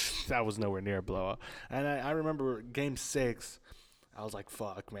blowout. That was nowhere near a blowout. And I remember Game 6, I was like,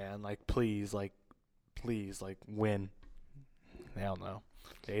 fuck, man. Like, please, win. Hell no.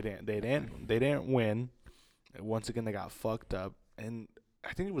 They didn't win. Once again, they got fucked up. And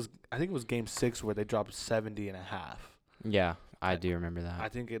I think it was Game 6 where they dropped 70 and a half. Yeah, I do remember that. I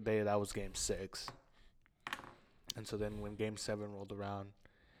think that was Game 6. And so then when Game 7 rolled around,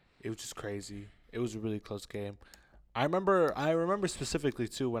 it was just crazy. It was a really close game. I remember specifically,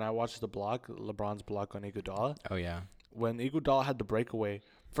 too, when I watched LeBron's block on Iguodala. Oh, yeah. When Iguodala had the breakaway,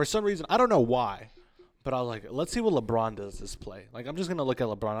 for some reason, I don't know why, but I was like, let's see what LeBron does this play. Like, I'm just going to look at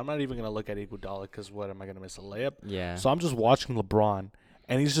LeBron. I'm not even going to look at Iguodala because what, am I going to miss a layup? Yeah. So I'm just watching LeBron,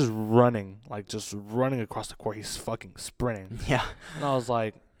 and he's just running across the court. He's fucking sprinting. Yeah. And I was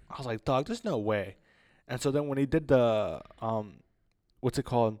like, dog, there's no way. And so then when he did the, what's it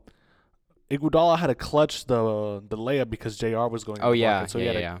called? Iguodala had to clutch the layup because JR was going. Oh, yeah. So he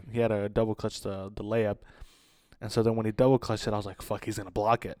had to double clutch the layup. And so then when he double clutched it, I was like, fuck, he's going to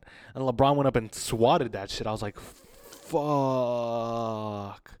block it. And LeBron went up and swatted that shit. I was like, fuck.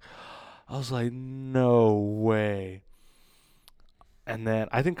 I was like, no way. And then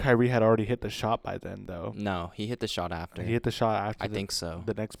I think Kyrie had already hit the shot by then, though. No, he hit the shot after. He hit the shot after. I think so.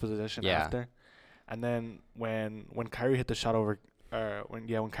 The next possession after. And then when Kyrie hit the shot over,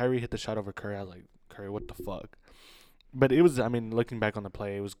 when Kyrie hit the shot over Curry, I was like, Curry, what the fuck? But it was, I mean, looking back on the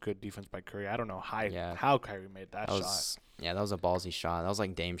play, it was good defense by Curry. I don't know how Kyrie made that shot. Yeah, that was a ballsy shot. That was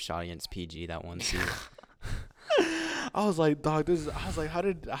like Dame's shot against PG that one season. I was like, dog, how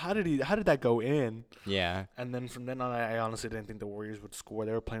did that go in? Yeah. And then from then on, I honestly didn't think the Warriors would score.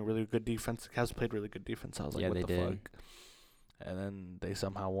 They were playing really good defense. The Cavs played really good defense. I was like, what the fuck? And then they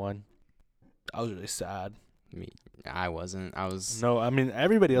somehow won. I was really sad. I wasn't. No, I mean,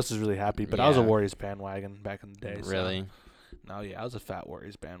 everybody else was really happy, but I was a Warriors bandwagon back in the day. Really? So. No, I was a fat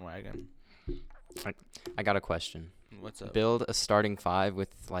Warriors bandwagon. I got a question. What's up? Build a starting five with,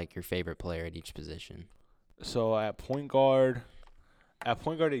 like, your favorite player at each position. So, at point guard,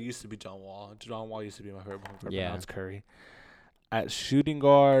 it used to be John Wall. John Wall used to be my favorite point guard, but now it's Curry. At shooting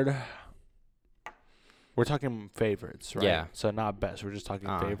guard, we're talking favorites, right? Yeah. So, not best. We're just talking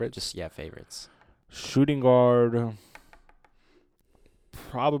favorites. Favorites. Shooting guard,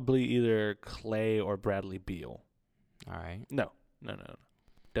 probably either Clay or Bradley Beal. All right. No.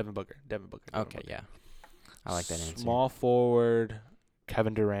 Devin Booker. Okay, yeah. I like that answer. Small forward,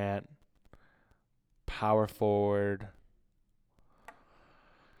 Kevin Durant. Power forward.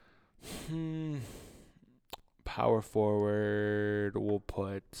 Power forward, we'll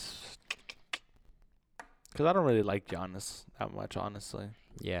put... Because I don't really like Giannis that much, honestly.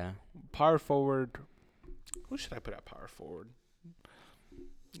 Yeah. Power forward... Who should I put at power forward?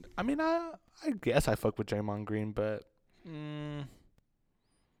 I mean, I guess I fuck with Draymond Green, but...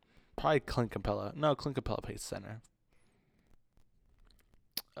 probably Clint Capella. No, Clint Capella plays center.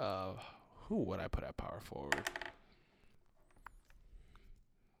 Who would I put at power forward?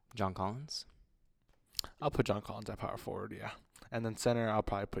 John Collins? I'll put John Collins at power forward, yeah. And then center, I'll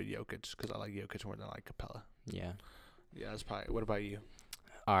probably put Jokic because I like Jokic more than I like Capella. Yeah. Yeah, that's probably... What about you?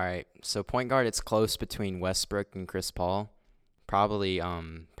 All right. So point guard, it's close between Westbrook and Chris Paul. Probably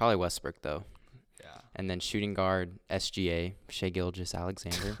Westbrook, though. Yeah. And then shooting guard, SGA, Shai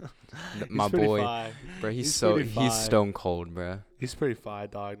Gilgeous-Alexander. My boy. Bro, he's stone cold, bro. He's pretty fine,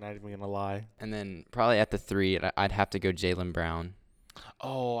 dog. Not even gonna lie. And then probably at the 3, I'd have to go Jaylen Brown.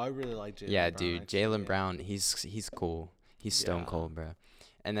 Oh, I really like Jaylen. Yeah, Brown, dude, actually, Jaylen yeah. Brown, he's cool. He's stone Yeah. cold, bro.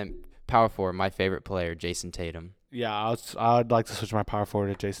 And then power forward, my favorite player, Jason Tatum. Yeah, I'd like to switch my power forward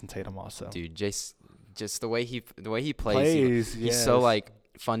to Jason Tatum also. Dude, just the way he plays, he's so yes. like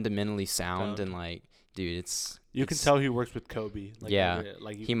fundamentally sound and like, dude, you can tell he works with Kobe. Like, yeah,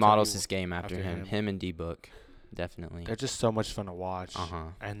 like he models his game after him. Him and D-Book, definitely. They're just so much fun to watch. Uh-huh.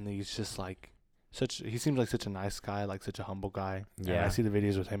 And he's just like he seems like such a nice guy, like such a humble guy. Yeah. And I see the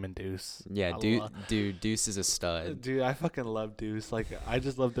videos with him and Deuce. Yeah, dude, Deuce is a stud. Dude, I fucking love Deuce. Like, I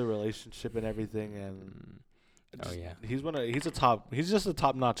just love the relationship and everything. And oh yeah, he's just a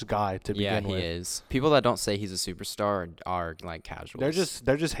top-notch guy to begin with. Yeah, he is. People that don't say he's a superstar are like casuals.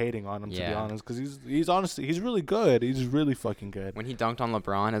 They're just hating on him, to be honest, because he's honestly, he's really good. He's really fucking good. When he dunked on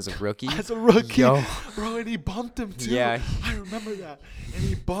LeBron as a rookie, yo, bro, and he bumped him too. Yeah, I remember that. And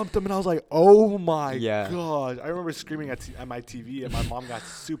he bumped him, and I was like, oh my god! I remember screaming at my TV, and my mom got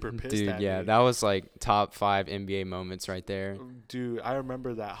super pissed. Dude, at me. that was like top 5 NBA moments right there. Dude, I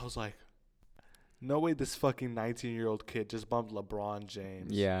remember that. I was like, no way this fucking 19-year-old kid just bumped LeBron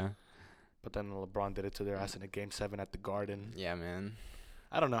James. Yeah. But then LeBron did it to their ass in a Game 7 at the Garden. Yeah, man.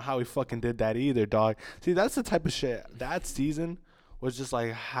 I don't know how he fucking did that either, dog. See, that's the type of shit. That season was just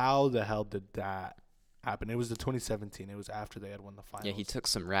like, how the hell did that happen? It was the 2017. It was after they had won the finals. Yeah, he took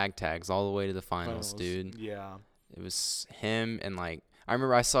some ragtags all the way to the finals, dude. Yeah. It was him and, like, I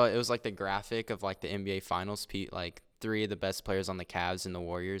remember I saw it was like the graphic of, like, the NBA finals, like 3 of the best players on the Cavs and the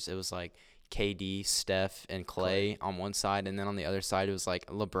Warriors. It was, like, KD, Steph, and Clay on one side, and then on the other side it was like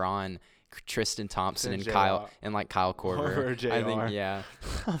LeBron, Tristan Thompson, and Kyle Korver. I think, yeah.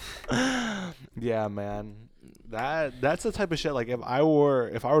 Yeah, man. That's the type of shit. Like, if I were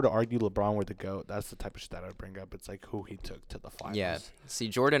to argue LeBron were the GOAT, that's the type of shit that I would bring up. It's like who he took to the finals. Yeah. See,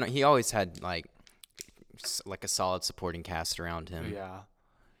 Jordan, he always had like a solid supporting cast around him. Yeah.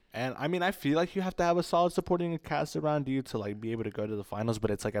 And, I mean, I feel like you have to have a solid supporting cast around you to, like, be able to go to the finals. But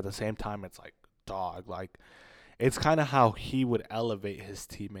it's, like, at the same time, it's, like, dog. Like, it's kind of how he would elevate his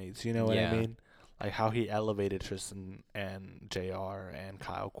teammates. You know what I mean? Like, how he elevated Tristan and JR and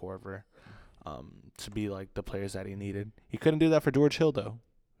Kyle Korver to be, like, the players that he needed. He couldn't do that for George Hill, though.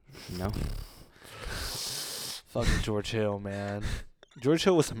 No. Fucking George Hill, man. George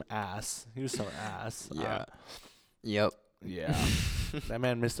Hill was some ass. He was some ass. Yeah. Yep. Yeah. That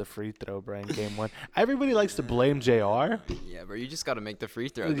man missed a free throw, bro, in game 1. Everybody likes to blame JR. Yeah, bro, you just got to make the free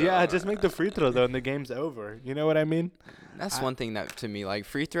throw, though. Yeah, just make the free throw, though, and the game's over. You know what I mean? That's one thing that, to me, like,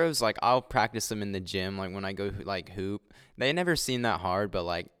 free throws, like, I'll practice them in the gym, like, when I go, like, hoop. They never seem that hard, but,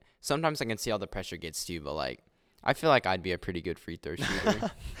 like, sometimes I can see how the pressure gets to you, but, like, I feel like I'd be a pretty good free throw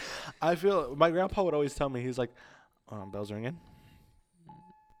shooter. My grandpa would always tell me, he's like, bells ringing.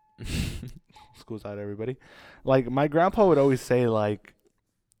 School's out, everybody. Like, my grandpa would always say, like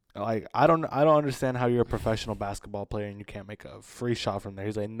I don't understand how you're a professional basketball player and you can't make a free shot from there.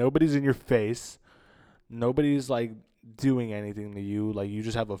 He's like, nobody's in your face, nobody's like doing anything to you. Like, you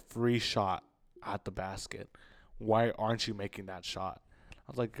just have a free shot at the basket. Why aren't you making that shot?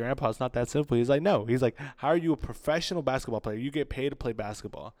 I was like, Grandpa, it's not that simple. He's like, no. He's like, how are you a professional basketball player? You get paid to play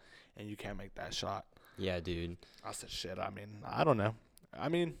basketball, and you can't make that shot. Yeah, dude. I said, shit. I mean, I don't know. I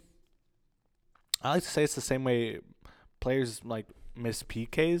mean, I like to say it's the same way players like miss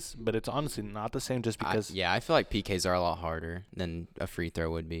PKs, but it's honestly not the same just because. I feel like PKs are a lot harder than a free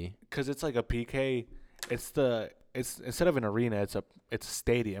throw would be. Because it's like a PK, it's instead of an arena, it's a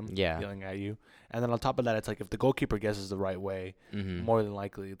stadium yelling at you, and then on top of that, it's like if the goalkeeper guesses the right way, more than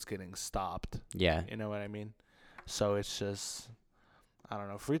likely it's getting stopped. Yeah, you know what I mean. So it's just, I don't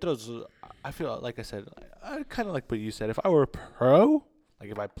know. Free throws, I feel like I said, I kind of like what you said. If I were a pro, like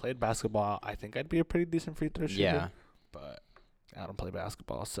if I played basketball, I think I'd be a pretty decent free throw shooter. Yeah, but I don't play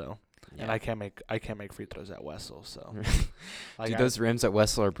basketball, so. Yeah. And I can't make free throws at Wessel, so. Like, dude, those rims at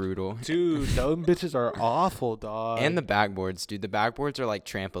Wessel are brutal. Dude, those bitches are awful, dog. And the backboards, dude. The backboards are like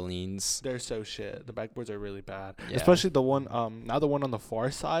trampolines. They're so shit. The backboards are really bad. Yeah. Especially the one, now the one on the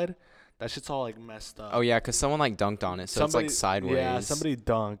far side. That shit's all like messed up. Oh yeah, cause someone like dunked on it, so it's like sideways. Yeah, somebody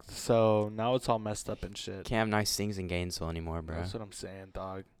dunked, so now it's all messed up and shit. Can't have nice things in Gainesville anymore, bro. That's what I'm saying,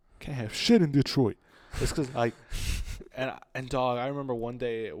 dog. Can't have shit in Detroit. It's cause like, and dog, I remember one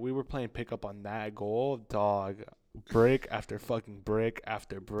day we were playing pickup on that goal, dog. Brick after fucking brick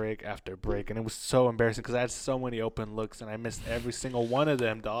after brick after brick, and it was so embarrassing because I had so many open looks and I missed every single one of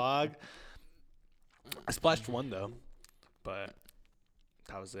them, dog. I splashed one though, but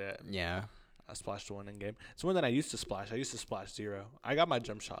that was it. Yeah, I splashed one in game. It's more than I used to splash. I used to splash 0. I got my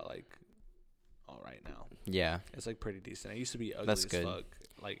jump shot like all right now. Yeah. It's like pretty decent. It used to be ugly That's as good. fuck.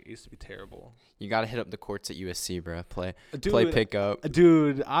 Like it used to be terrible. You gotta hit up the courts at USC, bro. Play Dude, pickup.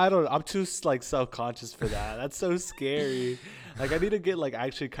 Dude, I'm too like self-conscious for that. That's so scary. Like I need to get like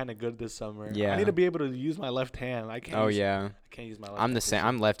actually kind of good this summer. Yeah. I need to be able to use my left hand. I can't. Yeah. I can't use my left. I'm the hand same.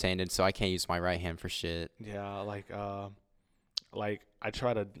 I'm left-handed, so I can't use my right hand for shit. Yeah, like I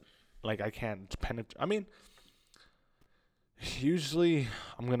try to, like I can't penetrate. I mean, usually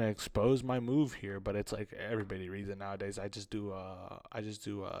I'm gonna expose my move here, but it's like everybody reads it nowadays. I just do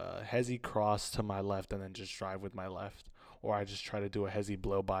a hezzy cross to my left and then just drive with my left, or I just try to do a hezzy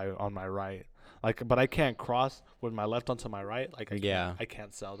blow by on my right. Like, but I can't cross with my left onto my right. Like, I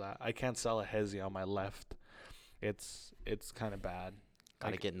can't sell that. I can't sell a hezzy on my left. It's kind of bad.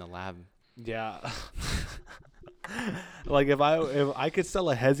 Gotta get in the lab. Yeah. Like if I could sell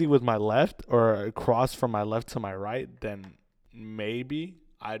a hezzy with my left or a cross from my left to my right, then maybe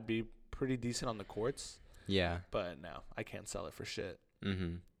I'd be pretty decent on the courts. Yeah. But no, I can't sell it for shit.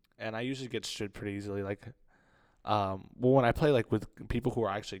 Mhm. And I usually get stripped pretty easily. Like, well, when I play like with people who are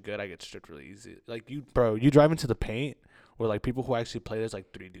actually good, I get stripped really easy. Like you drive into the paint where like people who actually play, there's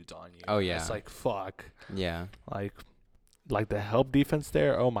like 3 dudes on you. Oh yeah. It's like fuck. Yeah. Like the help defense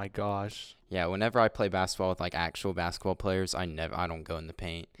there. Oh my gosh. Yeah. Whenever I play basketball with like actual basketball players, I don't go in the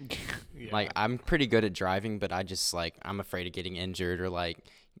paint. Yeah. Like I'm pretty good at driving, but I'm afraid of getting injured or like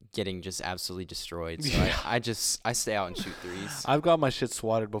getting just absolutely destroyed. So Yeah. I stay out and shoot threes. I've got my shit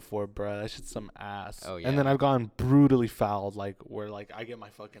swatted before, bro. That shit's some ass. Oh, yeah. And then I've gotten brutally fouled, like where like I get my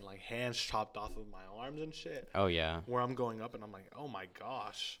fucking like hands chopped off of my arms and shit. Oh yeah. Where I'm going up and I'm like, oh my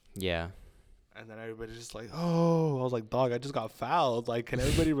gosh. Yeah. And then everybody's just like, oh. I was like, dog, I just got fouled. Like, can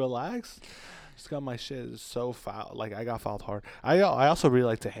everybody relax? Just got my shit so fouled. Like I got fouled hard. I also really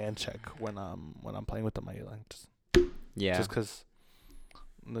like to hand check when I'm playing with them. I like just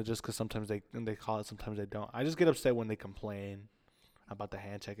because sometimes they call it, sometimes they don't. I just get upset when they complain about the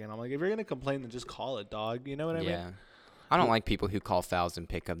hand checking. I'm like, if you're gonna complain, then just call it, dog. You know what I mean? Yeah. I don't like people who call fouls in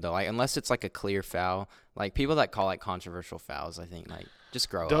pickup though. Like unless it's like a clear foul. Like people that call like controversial fouls, I think like just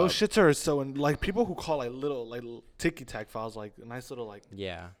grow Those up. shits are so like people who call like little ticky tack fouls, like a nice little like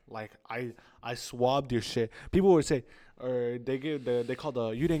Yeah. like I swabbed your shit. People would say, or they call the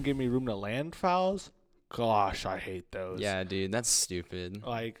you didn't give me room to land fouls. Gosh, I hate those. Yeah, dude, that's stupid.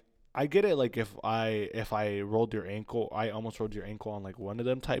 Like I get it. Like if I rolled your ankle, I almost rolled your ankle on like one of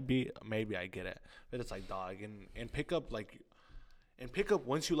them type beat. Maybe I get it. But it's like dog and pick up like. And pick up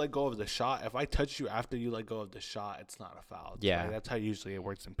once you let go of the shot. If I touch you after you let go of the shot, it's not a foul. Yeah. Like, that's how usually it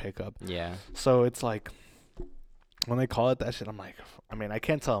works in pickup. Yeah. So it's like when they call it that shit, I'm like, I mean, I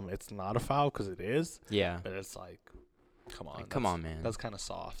can't tell them it's not a foul because it is. Yeah. But it's like, come on. Like, come on, man. That's kind of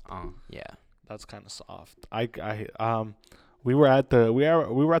soft. Yeah. That's kind of soft. We were at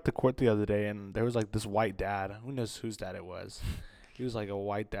the court the other day, and there was like this white dad. Who knows whose dad it was? He was like a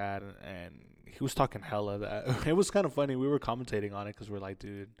white dad, and he was talking hella that. It was kind of funny. We were commentating on it because we're like,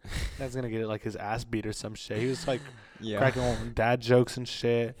 dude, that's gonna get like his ass beat or some shit. He was like cracking on dad jokes and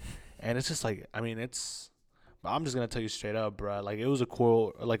shit, and it's just like, I mean, I'm just gonna tell you straight up, bro. Like it was a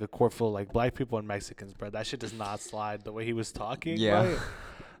court full of like black people and Mexicans, bro. That shit does not slide the way he was talking. Yeah. Right?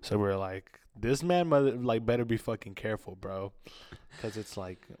 So we're like, this man better be fucking careful, bro, because it's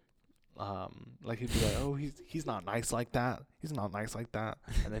like he'd be like, oh, he's not nice like that. He's not nice like that.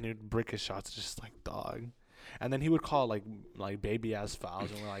 And then he'd brick his shots, just like dog. And then he would call like baby ass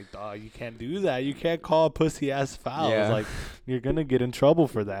fouls, and we're like, dog, you can't do that. You can't call pussy ass fouls. Yeah. Like you're gonna get in trouble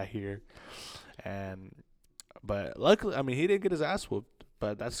for that here. But luckily, I mean, he didn't get his ass whooped.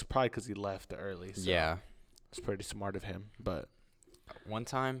 But that's probably because he left early. So Yeah. it's pretty smart of him. But one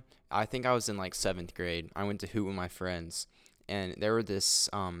time, I think I was in like 7th grade. I went to hoot with my friends, and there were this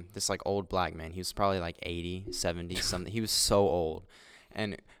like old black man. He was probably like 80, 70 something. He was so old,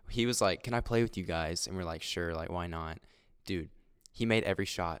 and he was like, "Can I play with you guys?" And we're like, "Sure, like why not?" Dude, he made every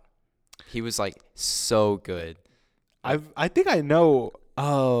shot. He was like so good. I think I know.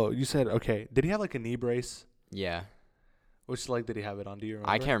 Oh, you said okay. Did he have like a knee brace? Yeah. Which leg did he have it on? Do you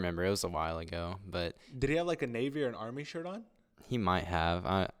remember? I can't remember. It was a while ago, but Did he have like a Navy or an Army shirt on? he might have.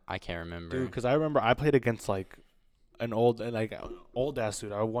 I can't remember. Dude, because I remember I played against like an old ass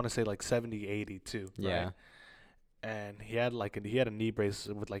dude. I want to say like 70, 80 too. Yeah. Right? And he had a knee brace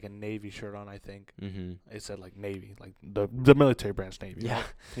with like a Navy shirt on. I think it said like Navy, like the military branch Navy. Yeah. Right?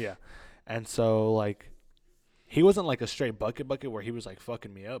 Yeah. And so like he wasn't like a straight bucket where he was like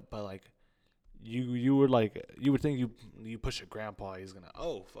fucking me up, but like you would think you push a grandpa, he's gonna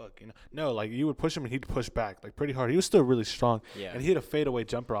no, like you would push him and he'd push back like pretty hard. He was still really strong. Yeah. And he had a fadeaway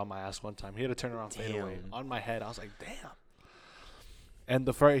jumper on my ass one time. He had a turnaround fadeaway on my head. I was like, damn. And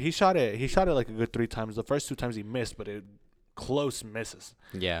he shot it like a good 3 times. The first 2 times he missed, but it close misses.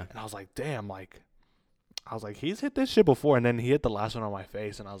 Yeah. And I was like, damn, like, he's hit this shit before, and then he hit the last one on my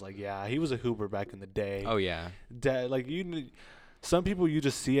face, and I was like, yeah, he was a hooper back in the day. Oh yeah. Like some people you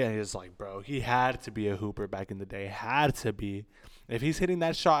just see it and it's like, bro, he had to be a hooper back in the day. Had to be. If he's hitting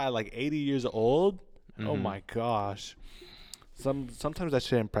that shot at like 80 years old, oh my gosh. Sometimes that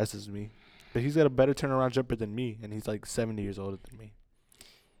shit impresses me. But he's got a better turnaround jumper than me, and he's like 70 years older than me.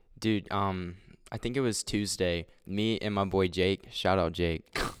 Dude, I think it was Tuesday. Me and my boy Jake. Shout out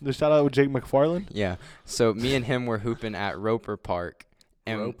Jake. The shout out with Jake McFarland? Yeah. So me and him were hooping at Roper Park.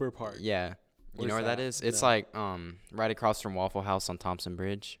 Roper Park. Yeah. You know where that is? It's like right across from Waffle House on Thompson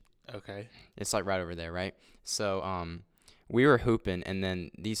Bridge. Okay. It's like right over there, right? So we were hooping, and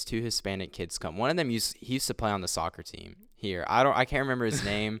then these 2 Hispanic kids come. One of them he used to play on the soccer team here. I can't remember his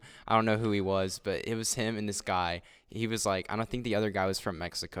name. I don't know who he was, but it was him and this guy. He was like, I don't think the other guy was from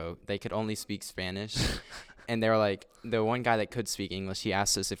Mexico. They could only speak Spanish. And they were like, the one guy that could speak English, he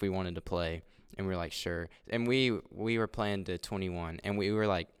asked us if we wanted to play, and we were like, sure. And we were playing to 21, and we were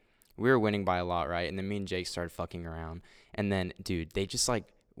like, we were winning by a lot, right? And then me and Jake started fucking around. And then, dude, they just like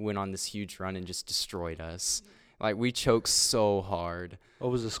went on this huge run and just destroyed us. Like, we choked so hard.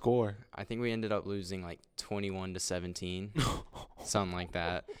 What was the score? I think we ended up losing like 21-17, something like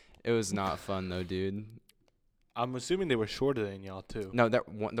that. It was not fun though, dude. I'm assuming they were shorter than y'all too. No, the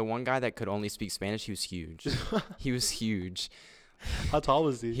one guy that could only speak Spanish, he was huge. He was huge. How tall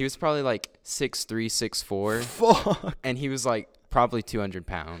was he? He was probably like 6'3", 6'4". Fuck. And he was like probably 200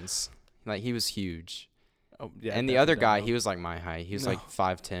 pounds. Like, he was huge. Oh, yeah. And the other guy, he was like my height. He was like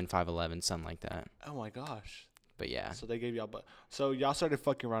 5'10", 5'11", something like that. Oh my gosh. But yeah. So they gave y'all so y'all started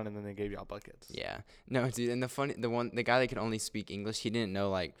fucking around, and then they gave y'all buckets. Yeah. No, dude, and the guy that could only speak English, he didn't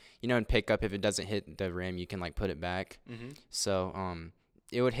know, like, you know, in pickup, if it doesn't hit the rim, you can like put it back. Mm-hmm. So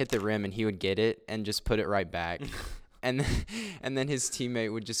it would hit the rim, and he would get it and just put it right back. and then his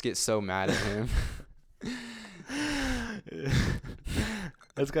teammate would just get so mad at him.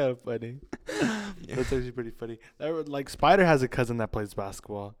 That's kind of funny. Yeah. That's actually pretty funny. Like, Spider has a cousin that plays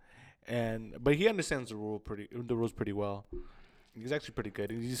basketball. But he understands the rules pretty well. He's actually pretty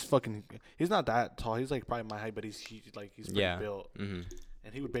good. He's not that tall. He's like probably my height, but he's pretty built. Mm-hmm.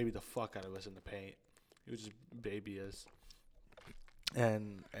 And he would baby the fuck out of us in the paint. He would just baby us.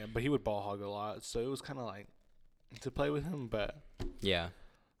 But he would ball hog a lot, so it was kind of like to play with him. But yeah,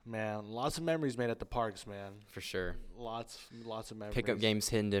 man, lots of memories made at the parks, man. For sure. Lots of memories. Pickup games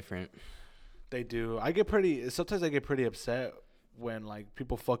hitting different. They do. Sometimes I get pretty upset when like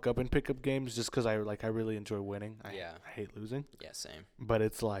people fuck up in pickup games, just because I really enjoy winning. I hate losing. Yeah, same. But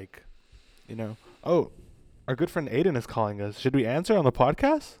it's like, you know, our good friend Aiden is calling us. Should we answer on the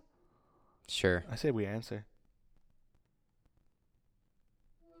podcast? Sure. I say we answer.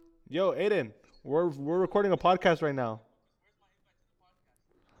 Yo, Aiden, we're recording a podcast right now.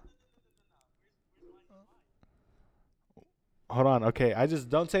 Hold on. Okay, I just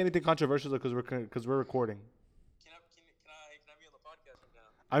don't say anything controversial because we're recording. Can I be on the podcast right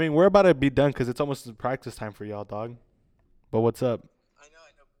now? I mean, we're about to be done because it's almost practice time for y'all, dog. But what's up? I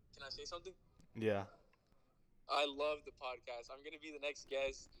know. Can I say something? Yeah. I love the podcast. I'm gonna be the next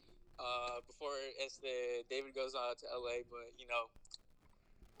guest before David goes out to LA, but you know,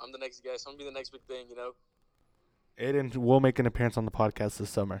 I'm the next guest. I'm gonna be the next big thing, you know. Aiden will make an appearance on the podcast this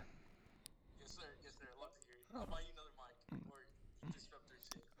summer. Yes, sir. Love to hear it. I'll buy you another mic or disrupt their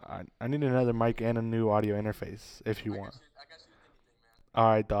shit. I need another mic and a new audio interface if you want. I got you with anything, man. All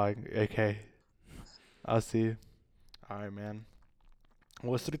right, dog. Okay. I'll see you. All right, man.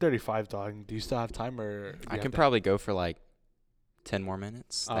 Well, it's 3:35, dog. Do you still have time, or I can probably go for like 10 more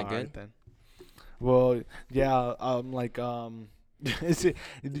minutes. That good? Right, then. Well, yeah.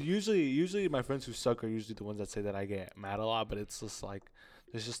 Usually my friends who suck are usually the ones that say that I get mad a lot, but it's just like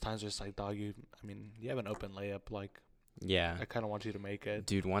there's just times where it's like, dog, you have an open layup, like. Yeah. I kind of want you to make it.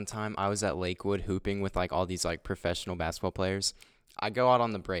 Dude, one time I was at Lakewood hooping with like all these like professional basketball players. I go out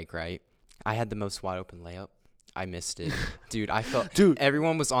on the break, right? I had the most wide open layup. I missed it. Dude,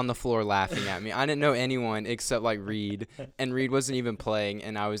 everyone was on the floor laughing at me. I didn't know anyone except like Reed, and Reed wasn't even playing,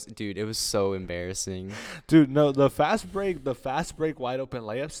 and it was so embarrassing. Dude, no, the fast break wide open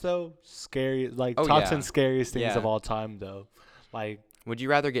layups though, scary, like top 10 scariest things of all time though. Like, would you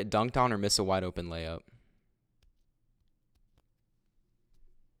rather get dunked on or miss a wide open layup?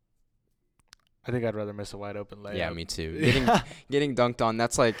 I think I'd rather miss a wide open layup. Yeah, me too. Getting dunked on,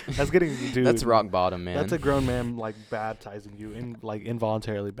 that's rock bottom, man. That's a grown man like baptizing you,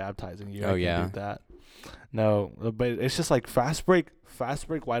 involuntarily baptizing you. Oh, yeah. Do that. No, but it's just like fast break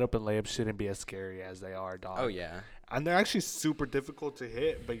wide open layups shouldn't be as scary as they are, dog. Oh yeah. And they're actually super difficult to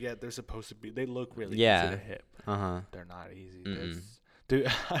hit, but yet they're supposed to be. They look really easy to hit. They're not easy.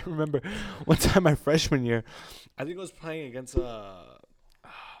 Dude, I remember one time my freshman year, I think I was playing against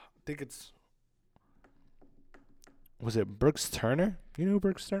was it Brooks Turner? You know who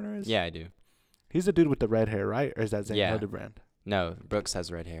Brooks Turner is? Yeah, I do. He's the dude with the red hair, right? Or is that Zane Yeah. Hildebrand? No, Brooks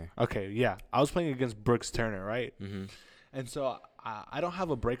has red hair. Okay, yeah. I was playing against Brooks Turner, right? Mm-hmm. And so I don't have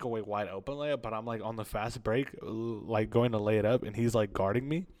a breakaway wide open layup, but I'm like on the fast break, like going to lay it up, and he's like guarding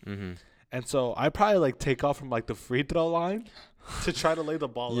me. Mm-hmm. And so I probably like take off from like the free throw line to try to lay the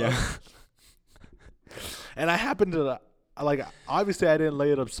ball up. And I happened to like, obviously I didn't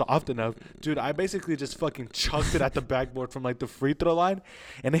lay it up soft enough. Dude, I basically just fucking chucked it at the backboard from like the free throw line,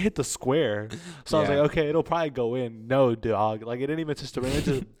 and it hit the square. So I was like, okay, it'll probably go in. No, dog. Like, it didn't even touch the rim. It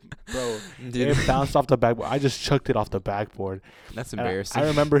just, bro, Dude. it bounced off the backboard. I just chucked it off the backboard. That's And embarrassing. I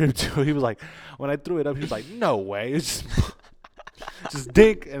remember him too. He was like, when I threw it up, he was like, no way. It's just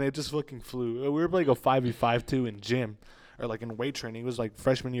dink, and it just fucking flew. We were playing a 5v5 too in gym. Or like in weight training. It was like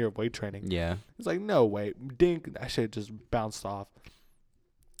freshman year of weight training. Yeah. It's like, no way. Dink. That shit just bounced off.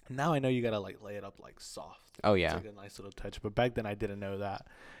 Now I know you got to like lay it up like soft. Oh, yeah. It's like a nice little touch. But back then I didn't know that.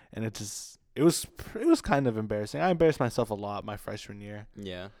 And it was kind of embarrassing. I embarrassed myself a lot my freshman year.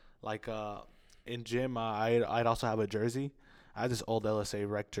 Yeah. Like in gym, I'd also have a jersey. I had this old LSA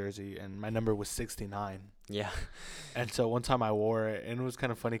rec jersey, and my number was 69. Yeah. And so one time I wore it, and it was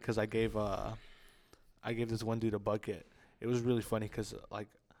kind of funny because I gave this one dude a bucket. It was really funny because like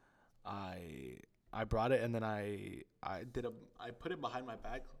I brought it, and then I put it behind my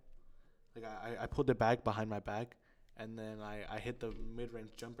back. Like I pulled it back behind my back, and then I hit the mid-range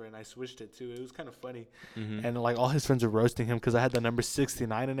jumper, and I switched it too. It was kind of funny. Mm-hmm. And like all his friends were roasting him because I had the number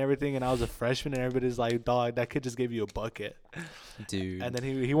 69 and everything, and I was a freshman, and everybody's like, dog, that kid just gave you a bucket. Dude. And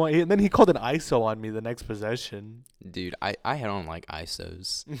then he called an ISO on me the next possession. Dude, I don't like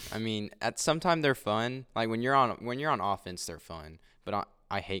ISOs. I mean, at some time they're fun. Like when you're on offense, they're fun. But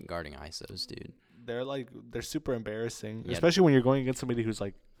I hate guarding ISOs, dude. They're super embarrassing, Yeah. especially when you're going against somebody who's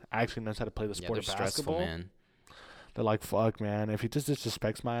like actually knows how to play the sport They're of stressful, basketball. man. They're like, fuck, man. If he just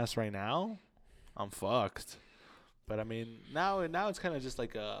disrespects my ass right now, I'm fucked. But I mean, now it's kind of just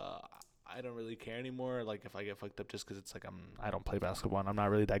like I don't really care anymore. Like if I get fucked up just because it's like I don't play basketball and I'm not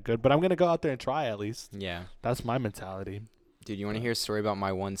really that good. But I'm gonna go out there and try at least. Yeah. That's my mentality. Dude, you want to hear a story about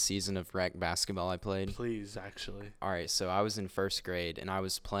my one season of rec basketball I played? Please, actually. All right, so I was in first grade, and I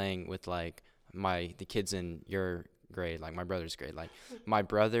was playing with, like, the kids in your grade, like my brother's grade. Like, my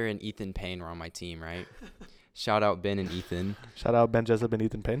brother and Ethan Payne were on my team, right? Shout out Ben and Ethan. Shout out Ben Jessup and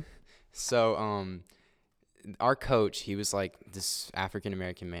Ethan Payne. So, our coach, he was, like, this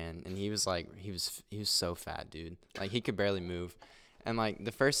African-American man, and he was so fat, dude. Like, he could barely move. And, like,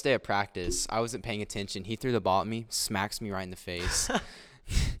 the first day of practice, I wasn't paying attention. He threw the ball at me, smacks me right in the face.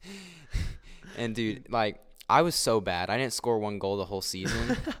 And, dude, like, I was so bad. I didn't score one goal the whole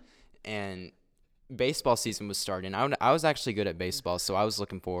season. And baseball season was starting. I was actually good at baseball, so I was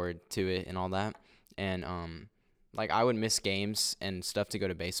looking forward to it and all that. And, like, I would miss games and stuff to go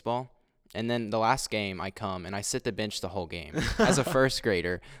to baseball. And then the last game, I come, and I sit the bench the whole game as a first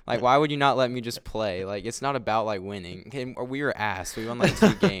grader. Like, why would you not let me just play? Like, it's not about, like, winning. And we were ass. We won, like,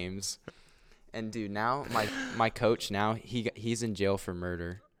 2 games. And, dude, now my coach now, he's in jail for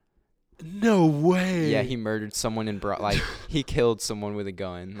murder. No way. Yeah, he murdered someone he killed someone with a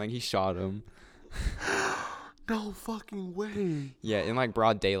gun. Like, he shot him. No fucking way. Yeah, in, like,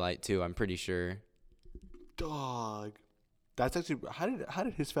 broad daylight, too, I'm pretty sure. Dog. That's actually how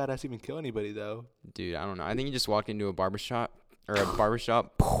did his fat ass even kill anybody though? Dude, I don't know. I think he just walked into a barbershop,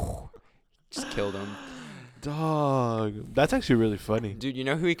 just killed him. Dog. That's actually really funny. Dude, you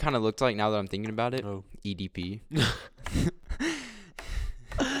know who he kind of looked like now that I'm thinking about it? Oh. EDP.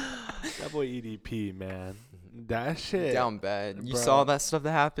 That boy EDP, man. That shit. Down bad. You Bro. saw that stuff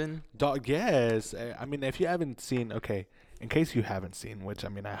that happened? Dog, yes. I mean, if you haven't seen, okay, in case you haven't seen, which I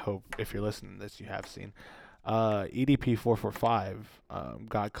mean, I hope if you're listening to this, you have seen. EDP 445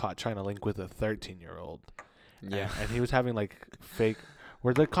 got caught trying to link with a 13-year-old. Yeah. And he was having like fake.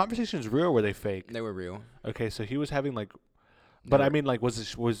 Were the conversations real or were they fake? They were real. Okay, so he was having like, but I mean, like, was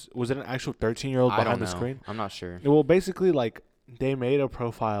it an actual 13-year-old behind the screen? I'm not sure. Well, basically, like, they made a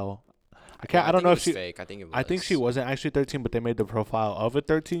profile. I don't know if she. Fake. I think it was. I think she wasn't actually 13, but they made the profile of a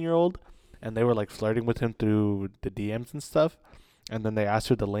 13-year-old, and they were like flirting with him through the DMs and stuff. And then they asked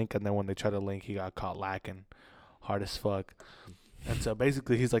her the link, and then when they tried to link, he got caught lacking, hard as fuck. And so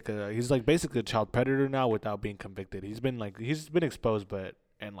basically, he's basically a child predator now without being convicted. He's been exposed, but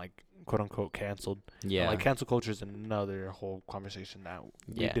quote unquote canceled. Yeah. And, like, cancel culture is another whole conversation that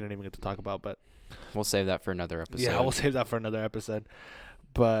we didn't even get to talk about, but we'll save that for another episode. Yeah, we'll save that for another episode.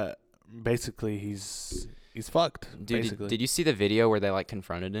 But basically, he's fucked. Dude, did you see the video where they like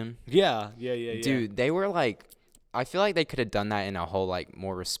confronted him? Yeah. Dude, they were like, I feel like they could have done that in a whole like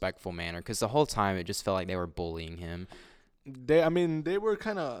more respectful manner, because the whole time it just felt like they were bullying him. They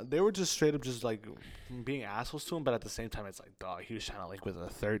were just straight up just like being assholes to him, but at the same time, it's like, dog, he was trying to link with a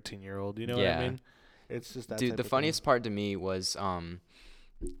 13-year-old. You know what I mean? It's just that. Dude, the funniest part to me was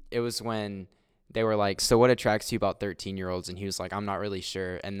it was when they were like, so what attracts you about 13-year-olds? And he was like, I'm not really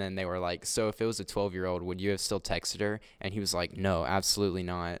sure. And then they were like, so if it was a 12-year-old, would you have still texted her? And he was like, no, absolutely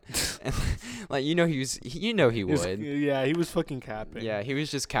not. And, like, he would. Yeah, he was fucking capping. Yeah, he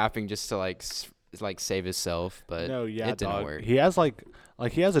was just capping just to like save himself, but it didn't work. He has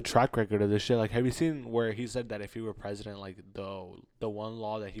he has a track record of this shit. Like, have you seen where he said that if he were president, like the one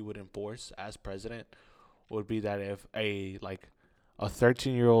law that he would enforce as president would be that if a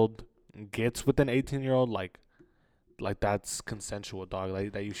 13-year-old gets with an 18-year-old, like that's consensual, dog.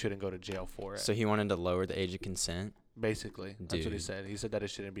 Like, that you shouldn't go to jail for it. So he wanted to lower the age of consent. Basically, that's what he said. He said that it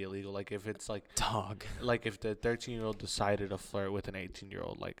shouldn't be illegal. Like, if it's like dog, like if the 13-year-old decided to flirt with an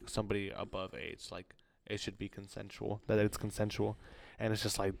 18-year-old, like somebody above age, like it should be consensual. That it's consensual, and it's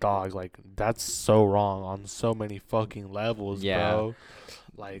just like, dog, like that's so wrong on so many fucking levels, bro.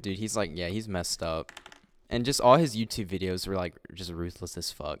 Like, dude, he's messed up. And just all his YouTube videos were like just ruthless as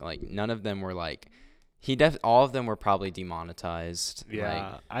fuck. Like, none of them were like all of them were probably demonetized.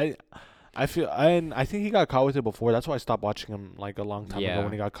 Yeah, like, I think he got caught with it before. That's why I stopped watching him like a long time ago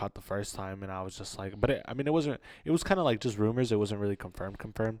when he got caught the first time, and I was just like, but it was kind of like just rumors. It wasn't really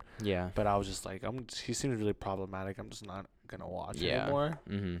confirmed. Yeah. But I was just like, he seems really problematic. I'm just not gonna watch anymore.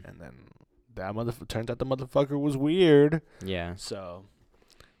 Mm-hmm. And then turns out the motherfucker was weird. Yeah. So.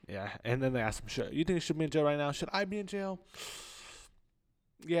 Yeah, and then they asked him, you think he should be in jail right now? Should I be in jail?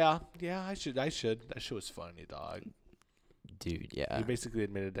 Yeah, I should. That shit was funny, dog. Dude, yeah. He basically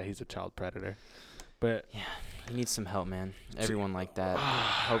admitted that he's a child predator. But yeah, he needs some help, man. Everyone like that.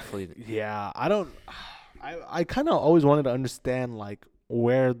 Hopefully. Yeah, I kind of always wanted to understand, like,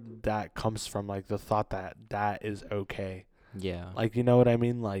 where that comes from, like, the thought that is okay. Yeah. Like, you know what I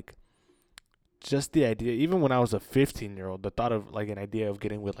mean? Like, just the idea, even when I was a 15-year-old, the thought of, like, an idea of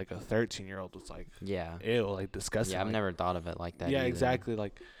getting with, like, a 13-year-old was, like, ew, like, disgusting. Yeah, I've never thought of it like that. Yeah, either. Exactly.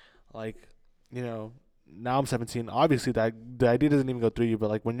 Like, you know, now I'm 17. Obviously, the idea doesn't even go through you, but,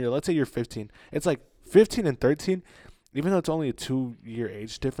 like, let's say you're 15, it's, like, 15 and 13, even though it's only a 2-year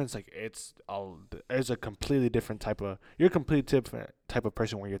age difference, like, it's a completely different you're a completely different type of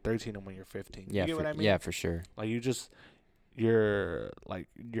person when you're 13 and when you're 15. Yeah, you get what I mean? Yeah, for sure. Like,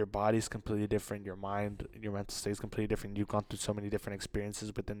 your body's completely different, your mind, your mental state is completely different. You've gone through so many different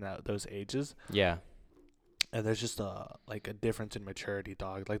experiences within those ages. Yeah. And there's just a difference in maturity,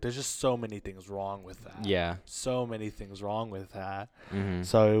 dog. Like, there's just so many things wrong with that. Yeah. So many things wrong with that. Mm-hmm.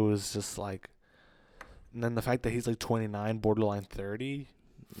 So it was just like, and then the fact that he's like 29, borderline 30.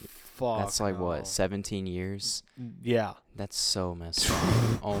 Fuck. That's like what, 17 years? Yeah. That's so messed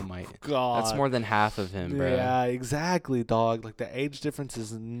up. Oh my God. That's more than half of him, bro. Yeah, exactly, dog. Like, the age difference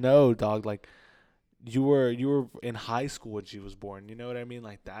is no, dog. Like, you were in high school when she was born. You know what I mean?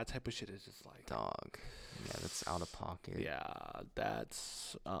 Like, that type of shit is just like, dog. Yeah, that's out of pocket. Yeah,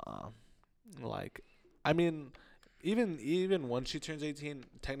 that's like, I mean, even once she turns 18,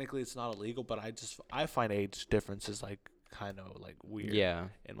 technically it's not illegal, but I find age differences like kind of like weird. Yeah.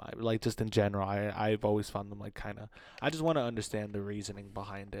 In my, like, just in general, I've always found them like kind of, I just want to understand the reasoning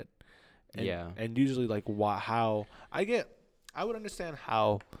behind it. And, yeah. And usually, like, how I would understand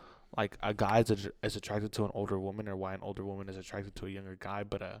how, like, a guy is attracted to an older woman, or why an older woman is attracted to a younger guy,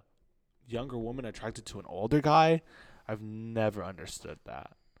 but a younger woman attracted to an older guy, I've never understood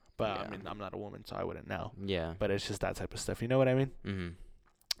that. But I mean, I'm not a woman, so I wouldn't know. Yeah. But it's just that type of stuff. You know what I mean? Mm-hmm.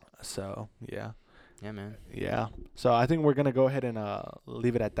 So, yeah. Yeah, man. Yeah. So I think we're going to go ahead and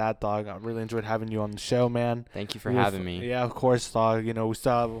leave it at that, dog. I really enjoyed having you on the show, man. Thank you for having me. Yeah, of course, dog. You know, we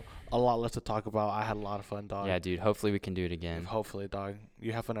still have a lot left to talk about. I had a lot of fun, dog. Yeah, dude. Hopefully we can do it again. Hopefully, dog.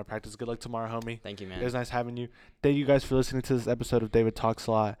 You have fun at practice. Good luck tomorrow, homie. Thank you, man. It was nice having you. Thank you guys for listening to this episode of David Talks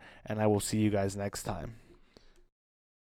a Lot, and I will see you guys next time.